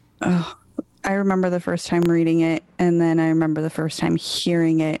 Oh, I remember the first time reading it, and then I remember the first time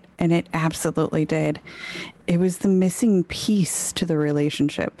hearing it, and it absolutely did. It was the missing piece to the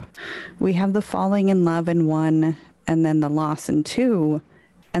relationship. We have the falling in love in 1, and then the loss in 2,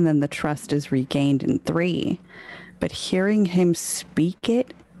 and then the trust is regained in 3. But hearing him speak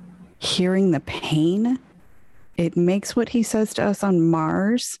it, hearing the pain, it makes what he says to us on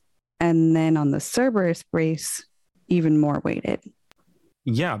Mars and then on the Cerberus base even more weighted.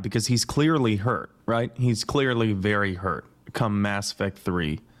 Yeah, because he's clearly hurt, right? He's clearly very hurt come Mass Effect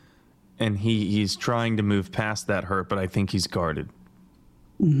 3. And he's trying to move past that hurt, but I think he's guarded.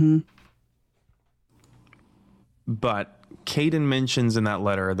 Mm-hmm. But Kaidan mentions in that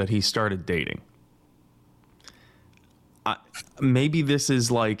letter that he started dating. Maybe this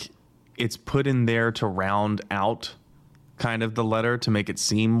is like it's put in there to round out kind of the letter to make it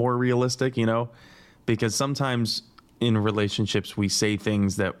seem more realistic, because sometimes in relationships we say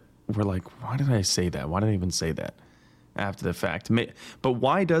things that we're like, why did I say that? Why did I even say that after the fact? But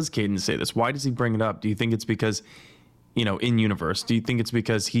why does Kaidan say this? Why does he bring it up? Do you think it's because, in universe, do you think it's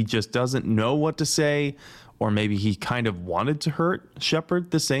because he just doesn't know what to say? Or maybe he kind of wanted to hurt Shepard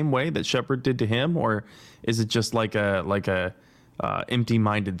the same way that Shepard did to him? Or is it just like a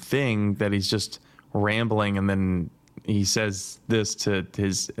empty-minded thing that he's just rambling and then he says this to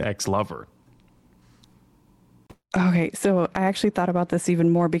his ex-lover? Okay, so I actually thought about this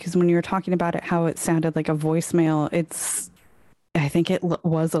even more because when you were talking about it, how it sounded like a voicemail, I think it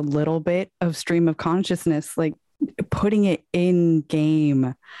was a little bit of stream of consciousness, like putting it in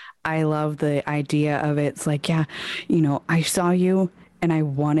game. I love the idea of it. It's like, yeah, I saw you and I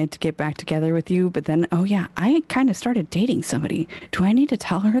wanted to get back together with you, but then, oh yeah, I kind of started dating somebody. Do I need to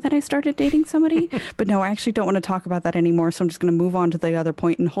tell her that I started dating somebody? But no, I actually don't want to talk about that anymore. So I'm just going to move on to the other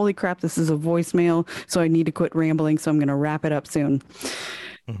point. And holy crap, this is a voicemail. So I need to quit rambling. So I'm going to wrap it up soon.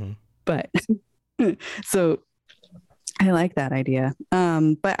 Mm-hmm. But so I like that idea.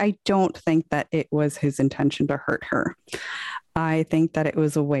 But I don't think that it was his intention to hurt her. I think that it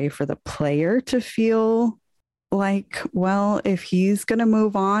was a way for the player to feel like, well, if he's going to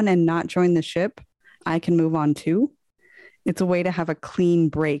move on and not join the ship, I can move on too. It's a way to have a clean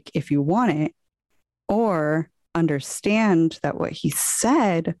break if you want it, or understand that what he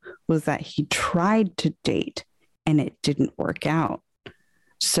said was that he tried to date and it didn't work out.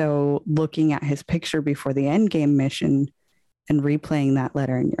 So looking at his picture before the endgame mission and replaying that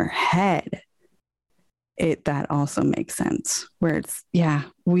letter in your head, that also makes sense, where it's, yeah,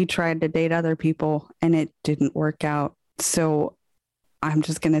 we tried to date other people and it didn't work out. So I'm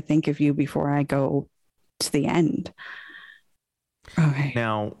just going to think of you before I go to the end. Okay.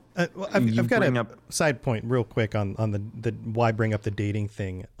 Now, I've got a side point real quick on the why bring up the dating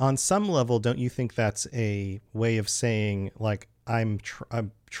thing. On some level, don't you think that's a way of saying, like, I'm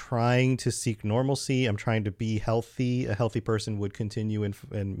trying to seek normalcy. I'm trying to be healthy. A healthy person would continue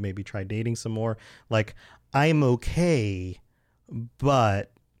and maybe try dating some more. Like, I'm okay,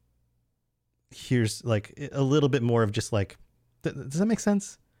 but here's like a little bit more of just like, does that make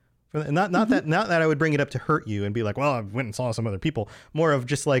sense? Not that I would bring it up to hurt you and be like, well, I went and saw some other people. More of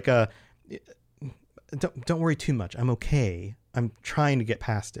just like don't worry too much. I'm okay. I'm trying to get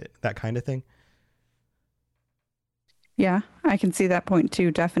past it. That kind of thing. Yeah, I can see that point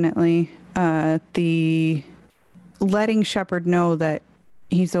too. Definitely. The letting Shepard know that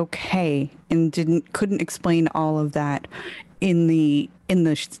he's okay and couldn't explain all of that in the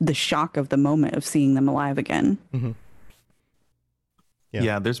shock of the moment of seeing them alive again. Mm-hmm.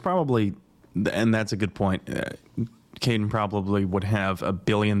 Yeah, there's probably, and that's a good point. Kaidan probably would have a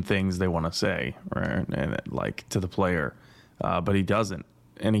billion things they want to say, right? And like to the player, but he doesn't,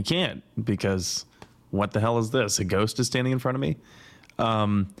 and he can't, because what the hell is this? A ghost is standing in front of me.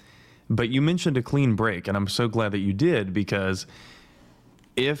 But you mentioned a clean break, and I'm so glad that you did, because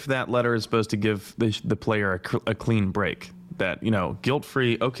if that letter is supposed to give the player a clean break, that,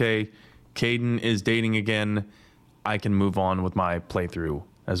 guilt-free, okay, Kaidan is dating again, I can move on with my playthrough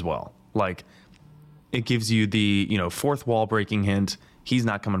as well. Like, it gives you the, fourth wall breaking hint. He's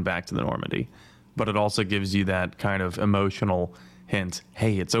not coming back to the Normandy. But it also gives you that kind of emotional hint.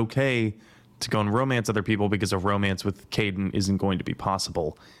 Hey, it's okay to go and romance other people because a romance with Kaidan isn't going to be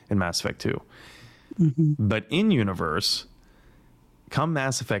possible in Mass Effect 2. Mm-hmm. But in universe, come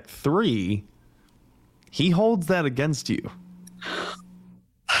Mass Effect 3, he holds that against you.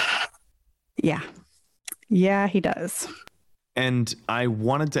 Yeah, he does. And I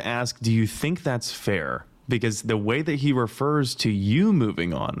wanted to ask, do you think that's fair? Because the way that he refers to you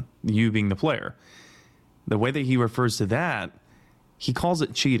moving on, you being the player, the way that he refers to that, he calls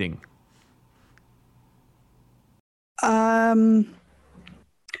it cheating.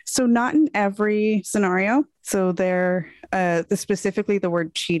 So not in every scenario. So there, specifically the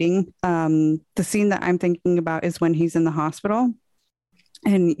word cheating. The scene that I'm thinking about is when he's in the hospital,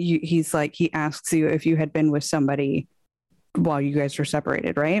 and he's like, he asks you if you had been with somebody while you guys were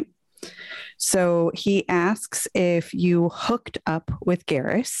separated, right? So he asks if you hooked up with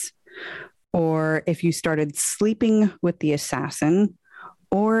Garrus, or if you started sleeping with the assassin,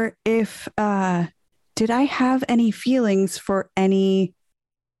 or if did I have any feelings for any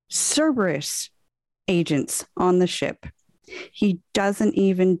Cerberus agents on the ship. He doesn't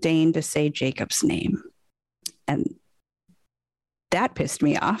even deign to say Jacob's name. And that pissed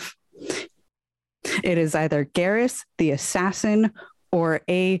me off. It is either Garrus, the assassin, or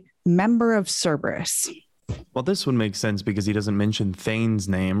a member of Cerberus. Well, this would make sense because he doesn't mention Thane's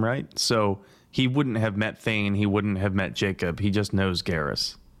name, right? So he wouldn't have met Thane. He wouldn't have met Jacob. He just knows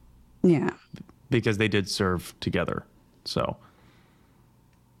Garrus. Yeah. Because they did serve together. So.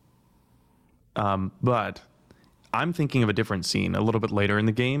 But I'm thinking of a different scene a little bit later in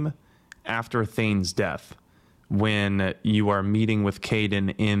the game, after Thane's death, when you are meeting with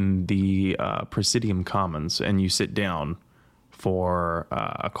Kaidan in the Presidium Commons and you sit down for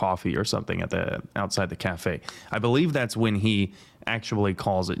a coffee or something outside the cafe. I believe that's when he actually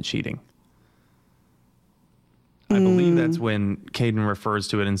calls it cheating. I believe that's when Kaidan refers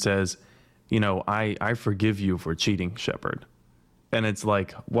to it and says, I forgive you for cheating, Shepard. And it's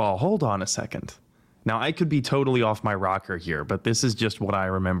like, well, hold on a second. Now, I could be totally off my rocker here, but this is just what I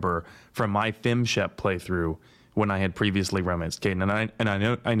remember from my FemShep playthrough when I had previously romanced Kaidan. And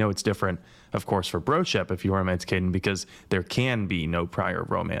I know it's different, of course, for Broshep if you romance Kaidan, because there can be no prior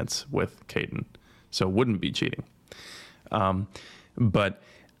romance with Kaidan, so it wouldn't be cheating. But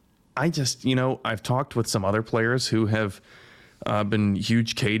I just, I've talked with some other players who have been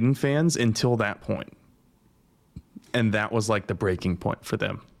huge Kaidan fans until that point. And that was like the breaking point for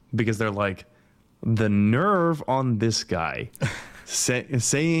them, because they're like, the nerve on this guy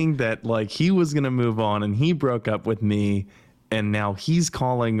saying that like he was going to move on and he broke up with me. And now he's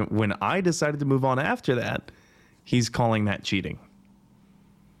calling, when I decided to move on after that, he's calling that cheating.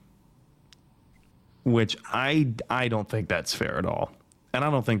 Which I don't think that's fair at all. And I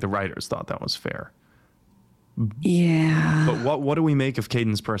don't think the writers thought that was fair. Yeah. But what do we make of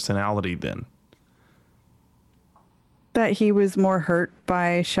Kaidan's personality then? That he was more hurt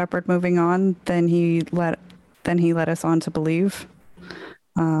by Shepard moving on than he let us on to believe.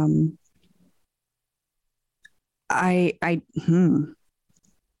 You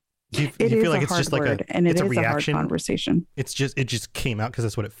feel like it's just like a reaction? Hard conversation. It just came out because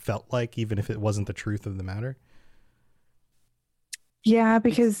that's what it felt like, even if it wasn't the truth of the matter. Yeah,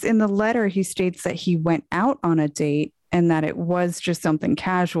 because in the letter he states that he went out on a date and that it was just something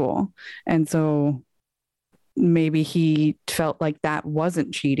casual, and so maybe he felt like that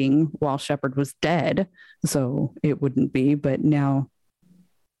wasn't cheating while Shepard was dead, so it wouldn't be. But now,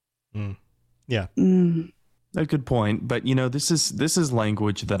 yeah. A good point, but this is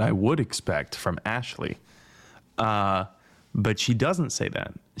language that I would expect from Ashley, but she doesn't say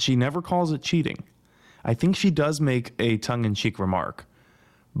that. She never calls it cheating. I think she does make a tongue-in-cheek remark,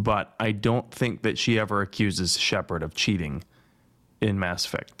 but I don't think that she ever accuses Shepard of cheating in Mass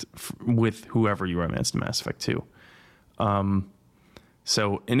Effect with whoever you romanced in Mass Effect 2.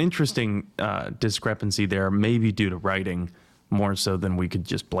 So an interesting discrepancy there, maybe due to writing more so than we could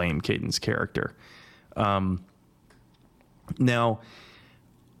just blame Kaidan's character. Now,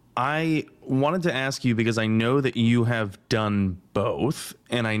 I wanted to ask you, because I know that you have done both,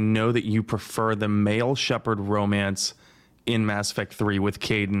 and I know that you prefer the male Shepard romance in Mass Effect 3 with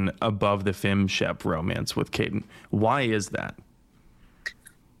Kaidan above the FemShep romance with Kaidan. Why is that?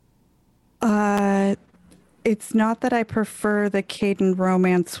 It's not that I prefer the Kaidan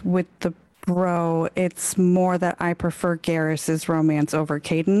romance with the bro. It's more that I prefer Garrus's romance over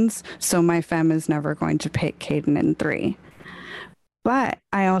Kaidan's. So my femme is never going to pick Kaidan in 3. But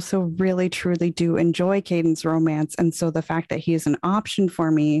I also really, truly do enjoy Caden's romance. And so the fact that he is an option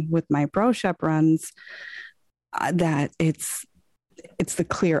for me with my bro-shep runs, that it's the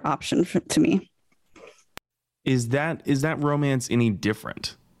clear option to me. Is that romance any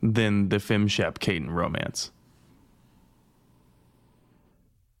different than the FemShep Caden romance?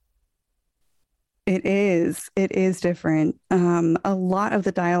 It is different. A lot of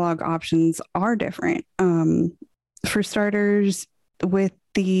the dialogue options are different. For starters, with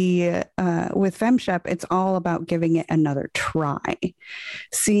FemShep, it's all about giving it another try,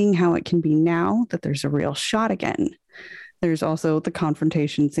 seeing how it can be now that there's a real shot again. There's also the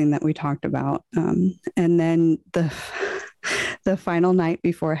confrontation scene that we talked about, and then the final night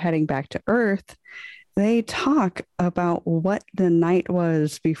before heading back to Earth, they talk about what the night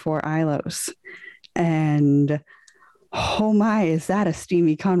was before Ilos, and oh my, is that a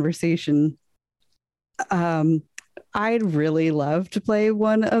steamy conversation? I'd really love to play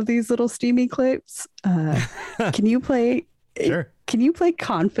one of these little steamy clips. Can you play? Sure. Can you play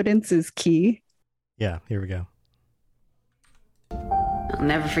Confidence is Key? Yeah, here we go. I'll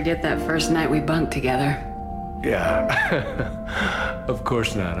never forget that first night we bunked together. Yeah, of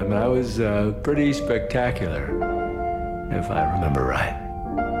course not. I mean, I was pretty spectacular, if I remember right.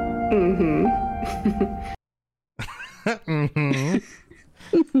 Mm-hmm.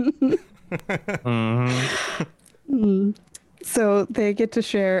 So they get to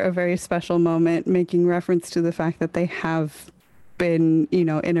share a very special moment, making reference to the fact that they have been,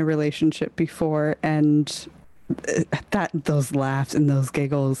 in a relationship before, and that those laughs and those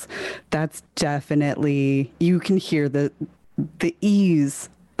giggles, that's definitely, you can hear the ease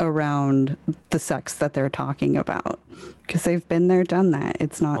around the sex that they're talking about, because they've been there, done that.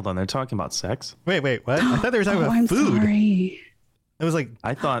 It's not. Hold on, they're talking about sex? Wait, what? I thought they were talking about I'm food. Sorry. It was like,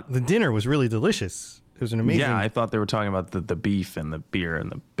 I thought the dinner was really delicious. It was an amazing. Yeah, I thought they were talking about the beef and the beer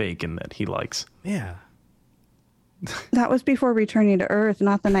and the bacon that he likes. Yeah. That was before returning to Earth,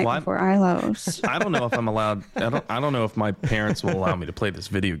 not the night before Ilos. I don't know if I'm allowed. I don't know if my parents will allow me to play this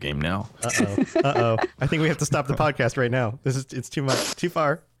video game now. Uh-oh. I think we have to stop the podcast right now. It's too much, too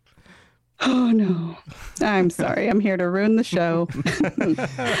far. Oh no. I'm sorry. I'm here to ruin the show.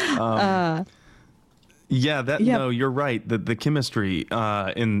 No, you're right. The chemistry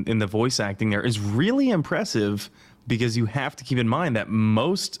in the voice acting there is really impressive, because you have to keep in mind that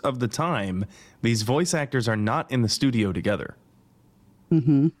most of the time these voice actors are not in the studio together.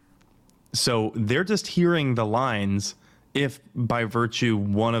 Mm-hmm. So they're just hearing the lines if by virtue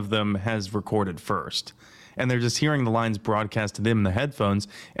one of them has recorded first, and they're just hearing the lines broadcast to them in the headphones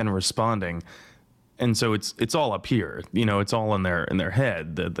and responding. And so it's all up here, it's all in their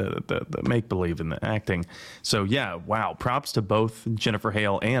head, the make believe and the acting. So yeah, wow, props to both Jennifer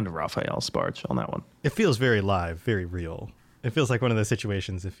Hale and Raphael Sbarge on that one. It feels very live, very real. It feels like one of those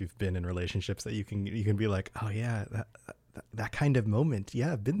situations, if you've been in relationships, that you can be like, oh yeah, that kind of moment.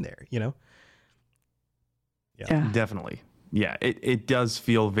 Yeah, I've been there. Yeah, Definitely. Yeah, it does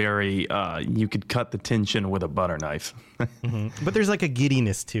feel very, you could cut the tension with a butter knife. Mm-hmm. But there's like a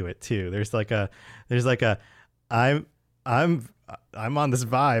giddiness to it too. There's like a I'm on this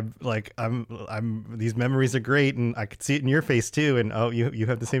vibe. Like these memories are great, and I could see it in your face too. And oh, you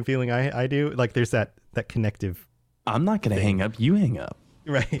have the same feeling I do. Like there's that connective. I'm not going to hang up. You hang up.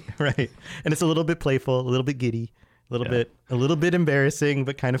 Right. And it's a little bit playful, a little bit giddy, a little bit embarrassing,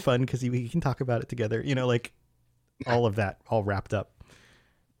 but kind of fun because we can talk about it together. Like all of that, all wrapped up.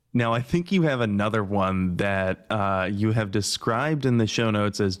 Now, I think you have another one that you have described in the show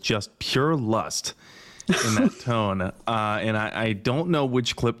notes as just pure lust in that tone. And I don't know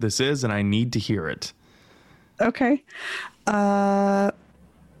which clip this is, and I need to hear it. Okay.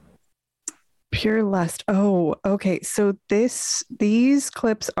 Pure lust. Oh, okay. So these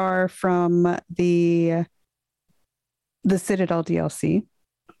clips are from the Citadel DLC.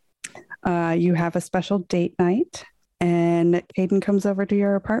 You have a special date night, and Caden comes over to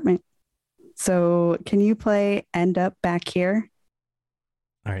your apartment. So can you play End Up Back Here?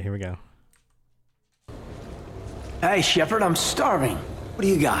 All right, here we go. Hey, Shepard, I'm starving. What do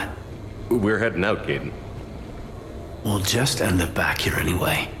you got? We're heading out, Caden. We'll just end up back here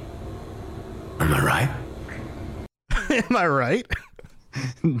anyway. Am I right? Am I right?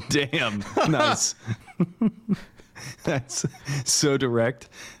 Damn. Nice. That's so direct.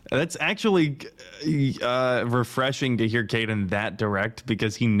 That's actually refreshing to hear Caden that direct,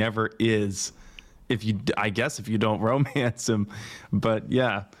 because he never is, if you don't romance him. But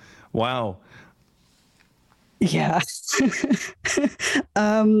yeah, wow. Yeah.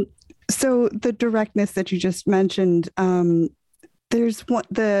 So the directness that you just mentioned, There's one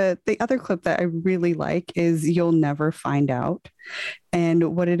the other clip that I really like is "You'll Never Find Out,"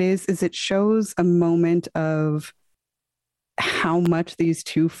 and what it is it shows a moment of how much these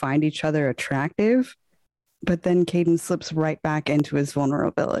two find each other attractive, but then Kaidan slips right back into his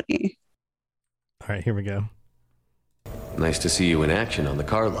vulnerability. All right, here we go. Nice to see you in action on the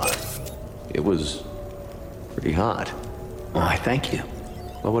car lot. It was pretty hot. Why, thank you.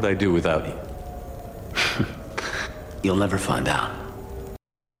 What would I do without you? You'll never find out.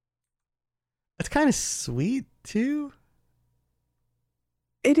 It's kind of sweet too.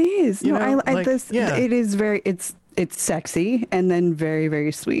 It is. You No, know, I like, this. yeah. It is very. It's sexy and then very,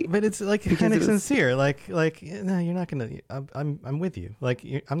 very sweet. But it's like Because kind of it was- sincere. Like no, you're not gonna. I'm with you. Like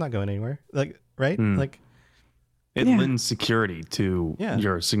I'm not going anywhere. Like right. Like It Yeah. lends security to Yeah.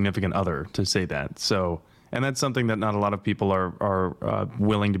 your significant other to say that. So, and that's something that not a lot of people are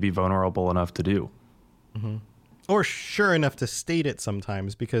willing to be vulnerable enough to do. or sure enough to state it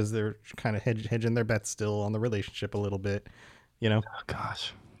sometimes because they're kind of hedging their bets still on the relationship a little bit. You know. Oh,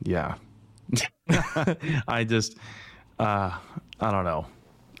 gosh. Yeah. I just, I don't know.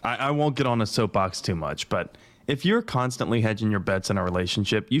 I won't get on a soapbox too much, but if you're constantly hedging your bets in a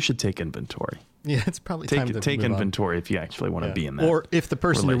relationship, you should take inventory. Yeah, it's probably time to take move on. inventory if you actually want to be in that. Or if the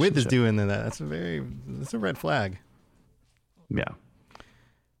person you're with is relationship. doing that, that's a red flag. Yeah.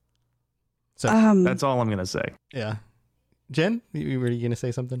 So That's all I'm going to say. yeah, Jen, you were you gonna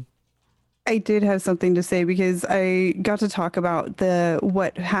say something? I did have something to say because I got to talk about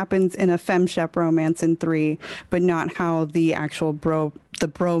what happens in a femshep romance in 3, but not how the actual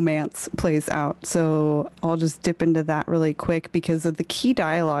bromance plays out. So I'll just dip into that really quick because of the key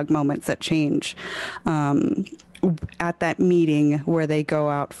dialogue moments that change. At that meeting where they go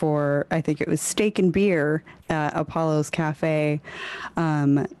out for, I think it was steak and beer at Apollo's Cafe,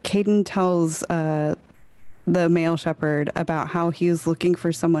 Kaidan tells the male shepherd about how he is looking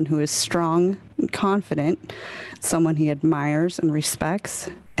for someone who is strong and confident, someone he admires and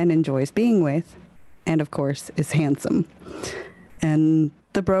respects and enjoys being with, and of course is handsome. And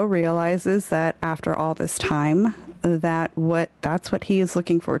the bro realizes that after all this time, that's what he is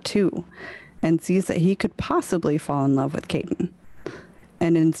looking for too, and sees that he could possibly fall in love with Kaidan.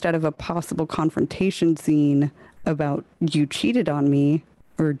 And instead of a possible confrontation scene about "you cheated on me,"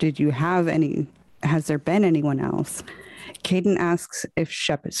 or has there been anyone else, Kaidan asks if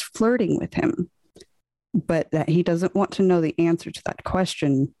Shep is flirting with him, but that he doesn't want to know the answer to that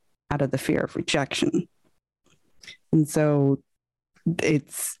question out of the fear of rejection. And so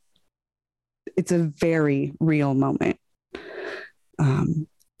it's a very real moment. And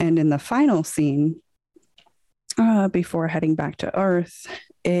in the final scene, before heading back to Earth,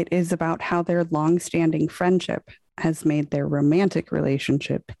 it is about how their long-standing friendship has made their romantic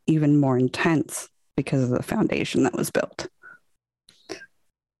relationship even more intense because of the foundation that was built.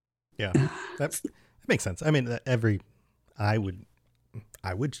 Yeah, that makes sense. I mean, I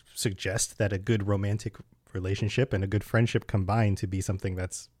would suggest that a good romantic relationship and a good friendship combine to be something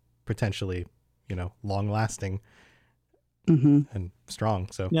that's potentially, long lasting and strong.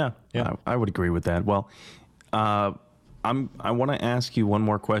 So Yeah. I would agree with that. Well, I want to ask you one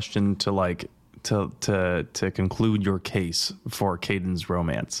more question to conclude your case for Kaidan's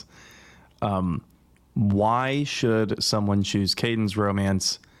romance. Why should someone choose Kaidan's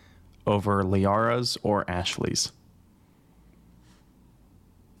romance over Liara's or Ashley's?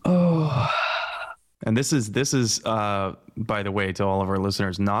 Oh. And this is by the way, to all of our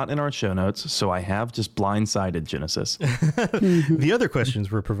listeners, not in our show notes, so I have just blindsided Genesis. The other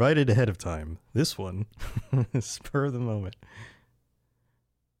questions were provided ahead of time. This one is spur of the moment.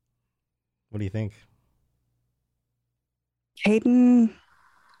 What do you think? Kaidan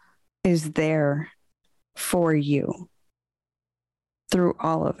is there for you through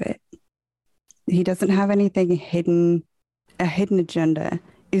all of it. He doesn't have anything hidden, a hidden agenda,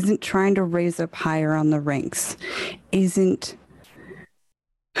 isn't trying to raise up higher on the ranks, isn't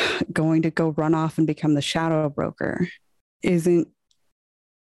going to go run off and become the shadow broker, isn't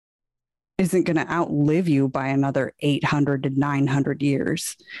going to outlive you by another 800 to 900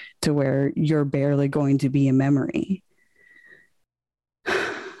 years to where you're barely going to be a memory.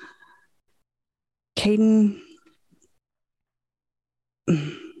 Kaidan,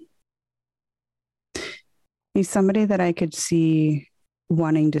 he's somebody that I could see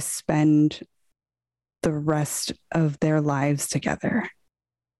wanting to spend the rest of their lives together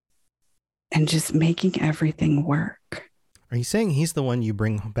and just making everything work. Are you saying he's the one you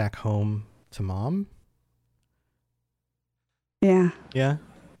bring back home to mom? Yeah. Yeah.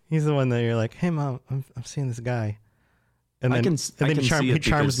 He's the one that you're like, hey mom, I'm seeing this guy. And then, I can he see it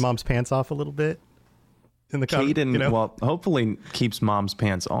charms because- mom's pants off a little bit. in the comic. Kaidan, You know? well, hopefully keeps mom's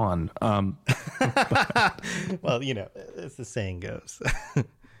pants on. Well, you know, as the saying goes.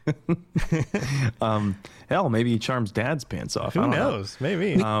 Hell, maybe he charms dad's pants off. Who knows?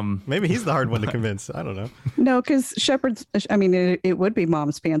 Maybe. Maybe he's the hard one to convince. I don't know. No, because Shepard's, I mean, it would be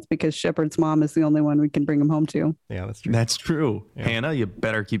mom's pants because Shepard's mom is the only one we can bring him home to. Yeah, that's true. That's true. Yeah. Hannah, you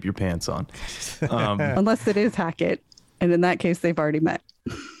better keep your pants on. Unless it is Hackett. And in that case, they've already met.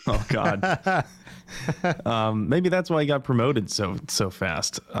 Oh, God. Maybe that's why he got promoted so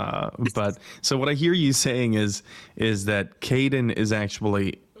fast. But so what I hear you saying is that Kaidan is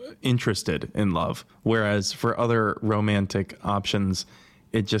actually interested in love, whereas for other romantic options,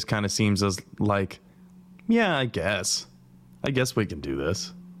 it just kind of seems as like, yeah, I guess we can do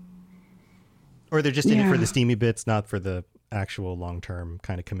this. Or they're just in it for the steamy bits, not for the actual long-term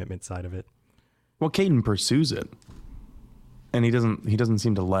kind of commitment side of it. Well, Kaidan pursues it, and he doesn't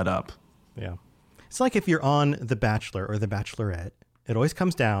seem to let up. Yeah. It's like if you're on The Bachelor or The Bachelorette, it always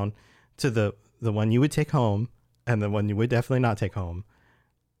comes down to the one you would take home and the one you would definitely not take home.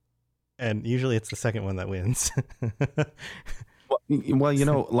 And usually it's the second one that wins. Well, you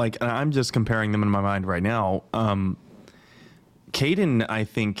know, like I'm just comparing them in my mind right now. Kaidan, I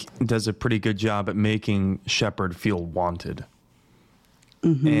think, does a pretty good job at making Shepard feel wanted.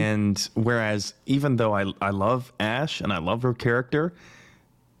 Mm-hmm. And whereas even though I love Ash and I love her character,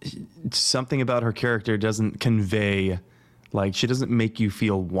 something about her character doesn't convey, like, she doesn't make you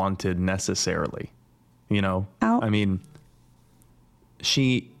feel wanted necessarily, you know? I mean,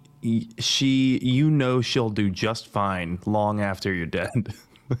 she, you know, she'll do just fine long after you're dead.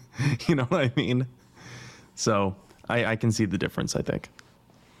 You know what I mean? So I can see the difference, I think.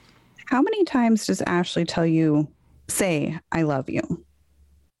 How many times does Ashley say, I love you?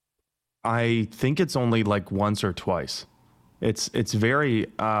 I think it's only like once or twice. It's very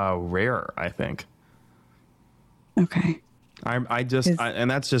rare, I think. Okay.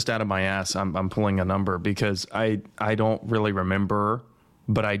 And that's just out of my ass. I'm pulling a number because I don't really remember,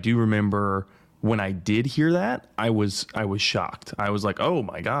 but I do remember when I did hear that, I was shocked. I was like, oh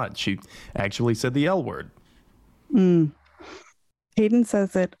my God, she actually said the L word. Kaidan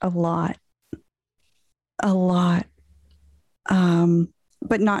says it a lot.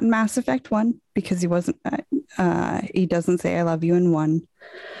 But not in Mass Effect 1 because he doesn't say I love you in 1,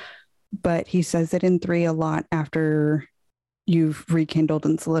 but he says it in 3 a lot after you've rekindled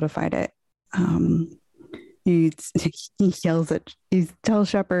and solidified it. He tells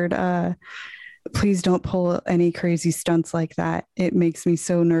Shepard, please don't pull any crazy stunts like that. It makes me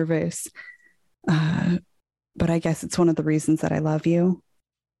so nervous. But I guess it's one of the reasons that I love you.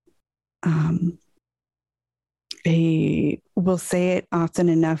 They will say it often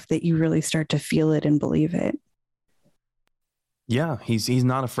enough that you really start to feel it and believe it. Yeah, he's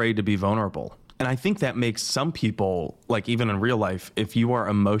not afraid to be vulnerable. And I think that makes some people, like even in real life, if you are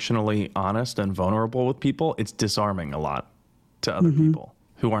emotionally honest and vulnerable with people, it's disarming a lot to other people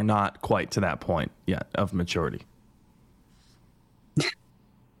who are not quite to that point yet of maturity.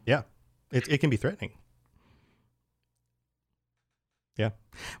 Yeah, it can be threatening. Yeah.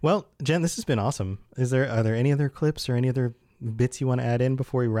 Well, Jen, this has been awesome. Are there any other clips or any other bits you want to add in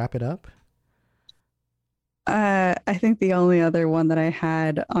before we wrap it up? I think the only other one that I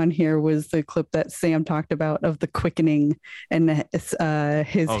had on here was the clip that Sam talked about of the quickening and his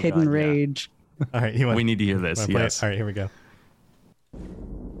hidden rage. All right. We need to hear this. Yes. All right, here we go.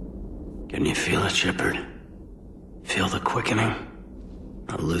 Can you feel it, Shepard? Feel the quickening?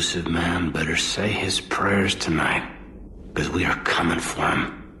 Elusive man better say his prayers tonight, because we are coming for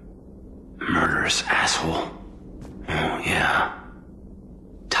him. Murderous asshole. Oh, yeah.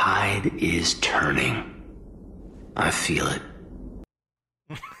 Tide is turning. I feel it.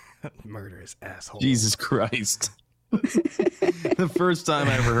 Murderous asshole. Jesus Christ. The first time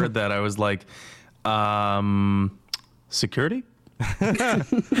I ever heard that, I was like, security? I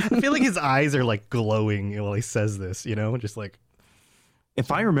feel like his eyes are like glowing while he says this, you know, just like. If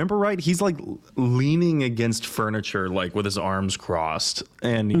I remember right, he's like leaning against furniture, like with his arms crossed,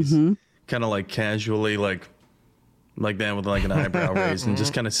 and he's kind of like casually like that with like an eyebrow raised and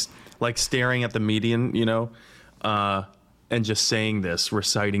just kind of like staring at the median, you know, and just saying this,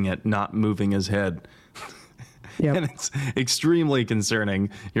 reciting it, not moving his head. Yep. And it's extremely concerning.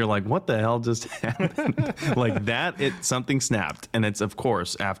 You're like, what the hell just happened? Like that, something snapped, and it's of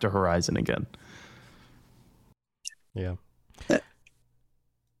course after Horizon again. Yeah.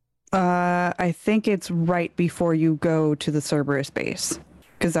 I think it's right before you go to the Cerberus base,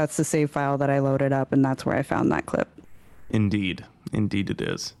 because that's the save file that I loaded up, and that's where I found that clip. Indeed it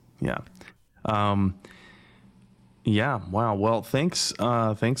is. Yeah. Yeah. Wow. Well, thanks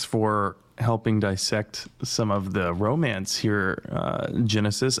for helping dissect some of the romance here,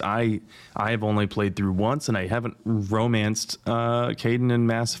 Genesis. I have only played through once, and I haven't romanced Kaidan in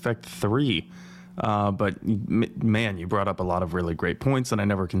Mass Effect 3. But man, you brought up a lot of really great points that I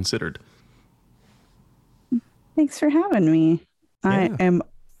never considered. Thanks for having me. Yeah. I am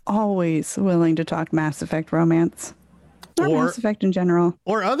always willing to talk Mass Effect romance. Or Mass Effect in general.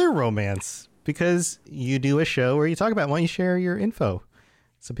 Or other romance, because you do a show where you talk about it. Why don't you share your info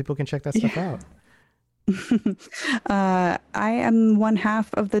so people can check that stuff out? I am one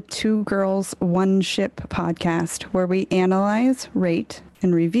half of the Two Girls, One Ship podcast, where we analyze, rate,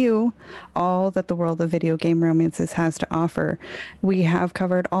 and review all that the world of video game romances has to offer. We have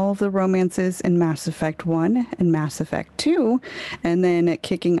covered all of the romances in Mass Effect 1 and Mass Effect 2, and then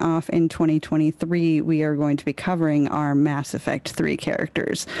kicking off in 2023, we are going to be covering our Mass Effect 3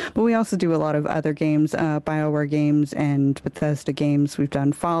 characters. But we also do a lot of other games, BioWare games and Bethesda games. We've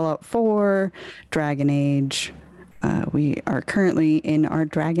done Fallout 4, Dragon Age. We are currently in our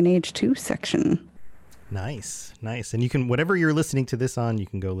Dragon Age 2 section. Nice. And you can, whatever you're listening to this on, you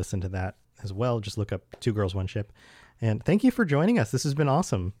can go listen to that as well. Just look up Two Girls, One Ship. And thank you for joining us. This has been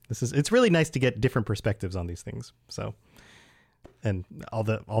awesome. It's really nice to get different perspectives on these things. So, and all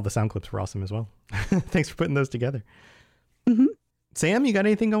the sound clips were awesome as well. Thanks for putting those together. Mm-hmm. Sam, you got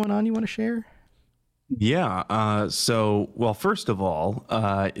anything going on you want to share? Yeah. Well, first of all,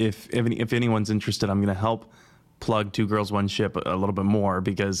 if anyone's interested, I'm going to help plug Two Girls, One Ship a little bit more,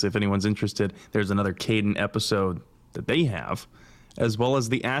 because if anyone's interested, there's another Kaidan episode that they have, as well as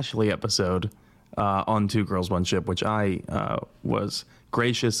the Ashley episode on Two Girls, One Ship, which I was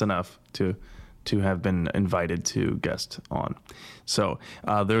gracious enough to have been invited to guest on. So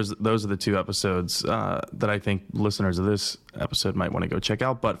those are the two episodes that I think listeners of this episode might want to go check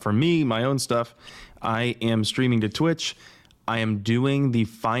out. But for me, my own stuff, I am streaming to Twitch. I am doing the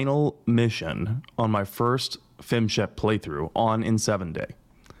final mission on my first FemShep playthrough on In7 Day.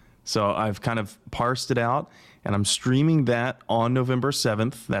 So I've kind of parsed it out, and I'm streaming that on November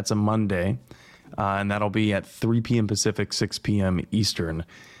 7th. That's a Monday. And that'll be at 3 p.m. Pacific, 6 p.m. Eastern.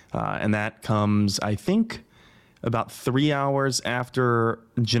 And that comes, I think, about 3 hours after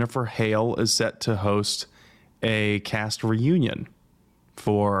Jennifer Hale is set to host a cast reunion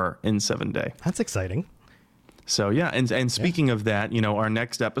for In7 Day. That's exciting. So, yeah. And speaking of that, our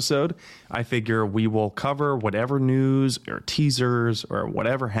next episode, I figure we will cover whatever news or teasers or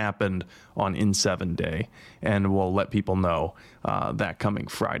whatever happened on In7 Day, and we'll let people know that coming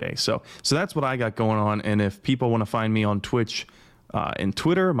Friday. So that's what I got going on. And if people want to find me on Twitch and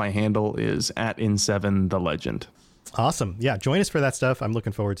Twitter, my handle is @In7TheLegend. Awesome. Yeah, join us for that stuff. I'm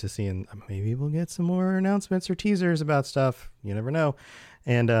looking forward to seeing, maybe we'll get some more announcements or teasers about stuff. You never know.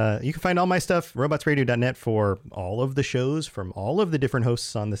 And you can find all my stuff, robotsradio.net, for all of the shows from all of the different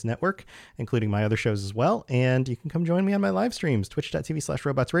hosts on this network, including my other shows as well. And you can come join me on my live streams,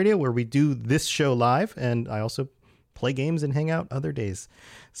 twitch.tv/robotsradio, where we do this show live. And I also play games and hang out other days.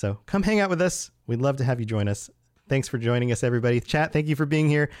 So come hang out with us. We'd love to have you join us. Thanks for joining us, everybody. Chat, thank you for being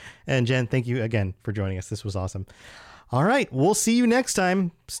here. And Jen, thank you again for joining us. This was awesome. All right, we'll see you next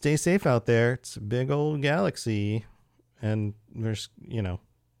time. Stay safe out there. It's a big old galaxy. And there's,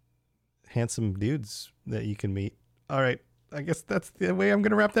 handsome dudes that you can meet. All right, I guess that's the way I'm going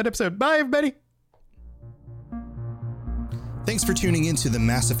to wrap that episode. Bye, everybody. Thanks for tuning into the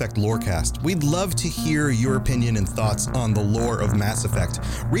Mass Effect Lorecast. We'd love to hear your opinion and thoughts on the lore of Mass Effect.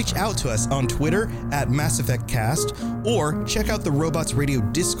 Reach out to us on Twitter @MassEffectCast, or check out the Robots Radio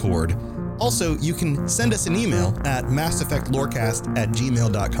Discord. Also, you can send us an email at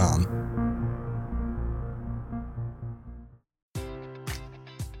masseffectlorecast@gmail.com.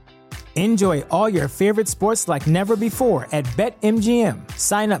 Enjoy all your favorite sports like never before at BetMGM.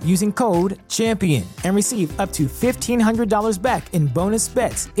 Sign up using code CHAMPION and receive up to $1,500 back in bonus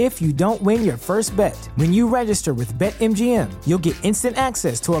bets if you don't win your first bet. When you register with BetMGM, you'll get instant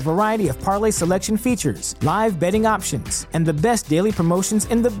access to a variety of parlay selection features, live betting options, and the best daily promotions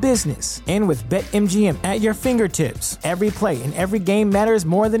in the business. And with BetMGM at your fingertips, every play and every game matters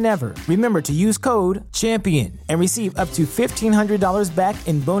more than ever. Remember to use code CHAMPION and receive up to $1,500 back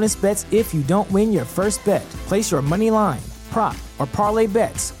in bonus bets if you don't win your first bet. Place your money line, prop, or parlay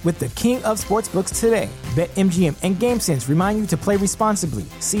bets with the king of sportsbooks today. BetMGM and GameSense remind you to play responsibly.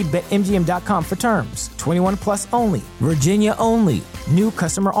 See BetMGM.com for terms. 21 plus only. Virginia only. New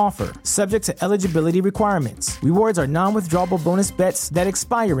customer offer. Subject to eligibility requirements. Rewards are non-withdrawable bonus bets that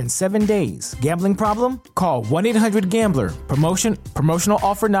expire in 7 days. Gambling problem? Call 1-800-GAMBLER. Promotional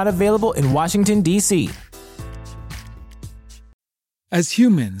offer not available in Washington, D.C. As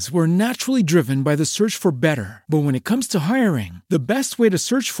humans, we're naturally driven by the search for better. But when it comes to hiring, the best way to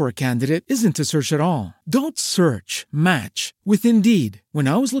search for a candidate isn't to search at all. Don't search, match with Indeed. When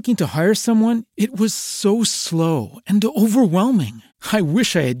I was looking to hire someone, it was so slow and overwhelming. I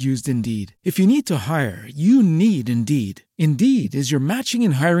wish I had used Indeed. If you need to hire, you need Indeed. Indeed is your matching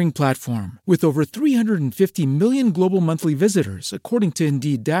and hiring platform with over 350 million global monthly visitors, according to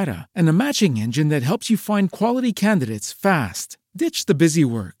Indeed data, and a matching engine that helps you find quality candidates fast. Ditch the busy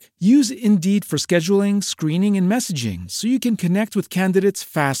work. Use Indeed for scheduling, screening, and messaging so you can connect with candidates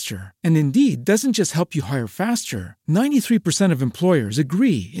faster. And Indeed doesn't just help you hire faster. 93% of employers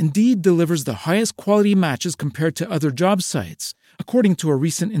agree Indeed delivers the highest quality matches compared to other job sites, according to a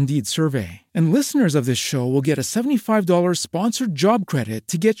recent Indeed survey. And listeners of this show will get a $75 sponsored job credit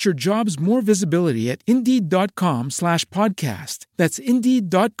to get your jobs more visibility at Indeed.com/podcast. That's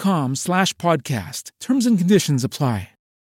Indeed.com/podcast. Terms and conditions apply.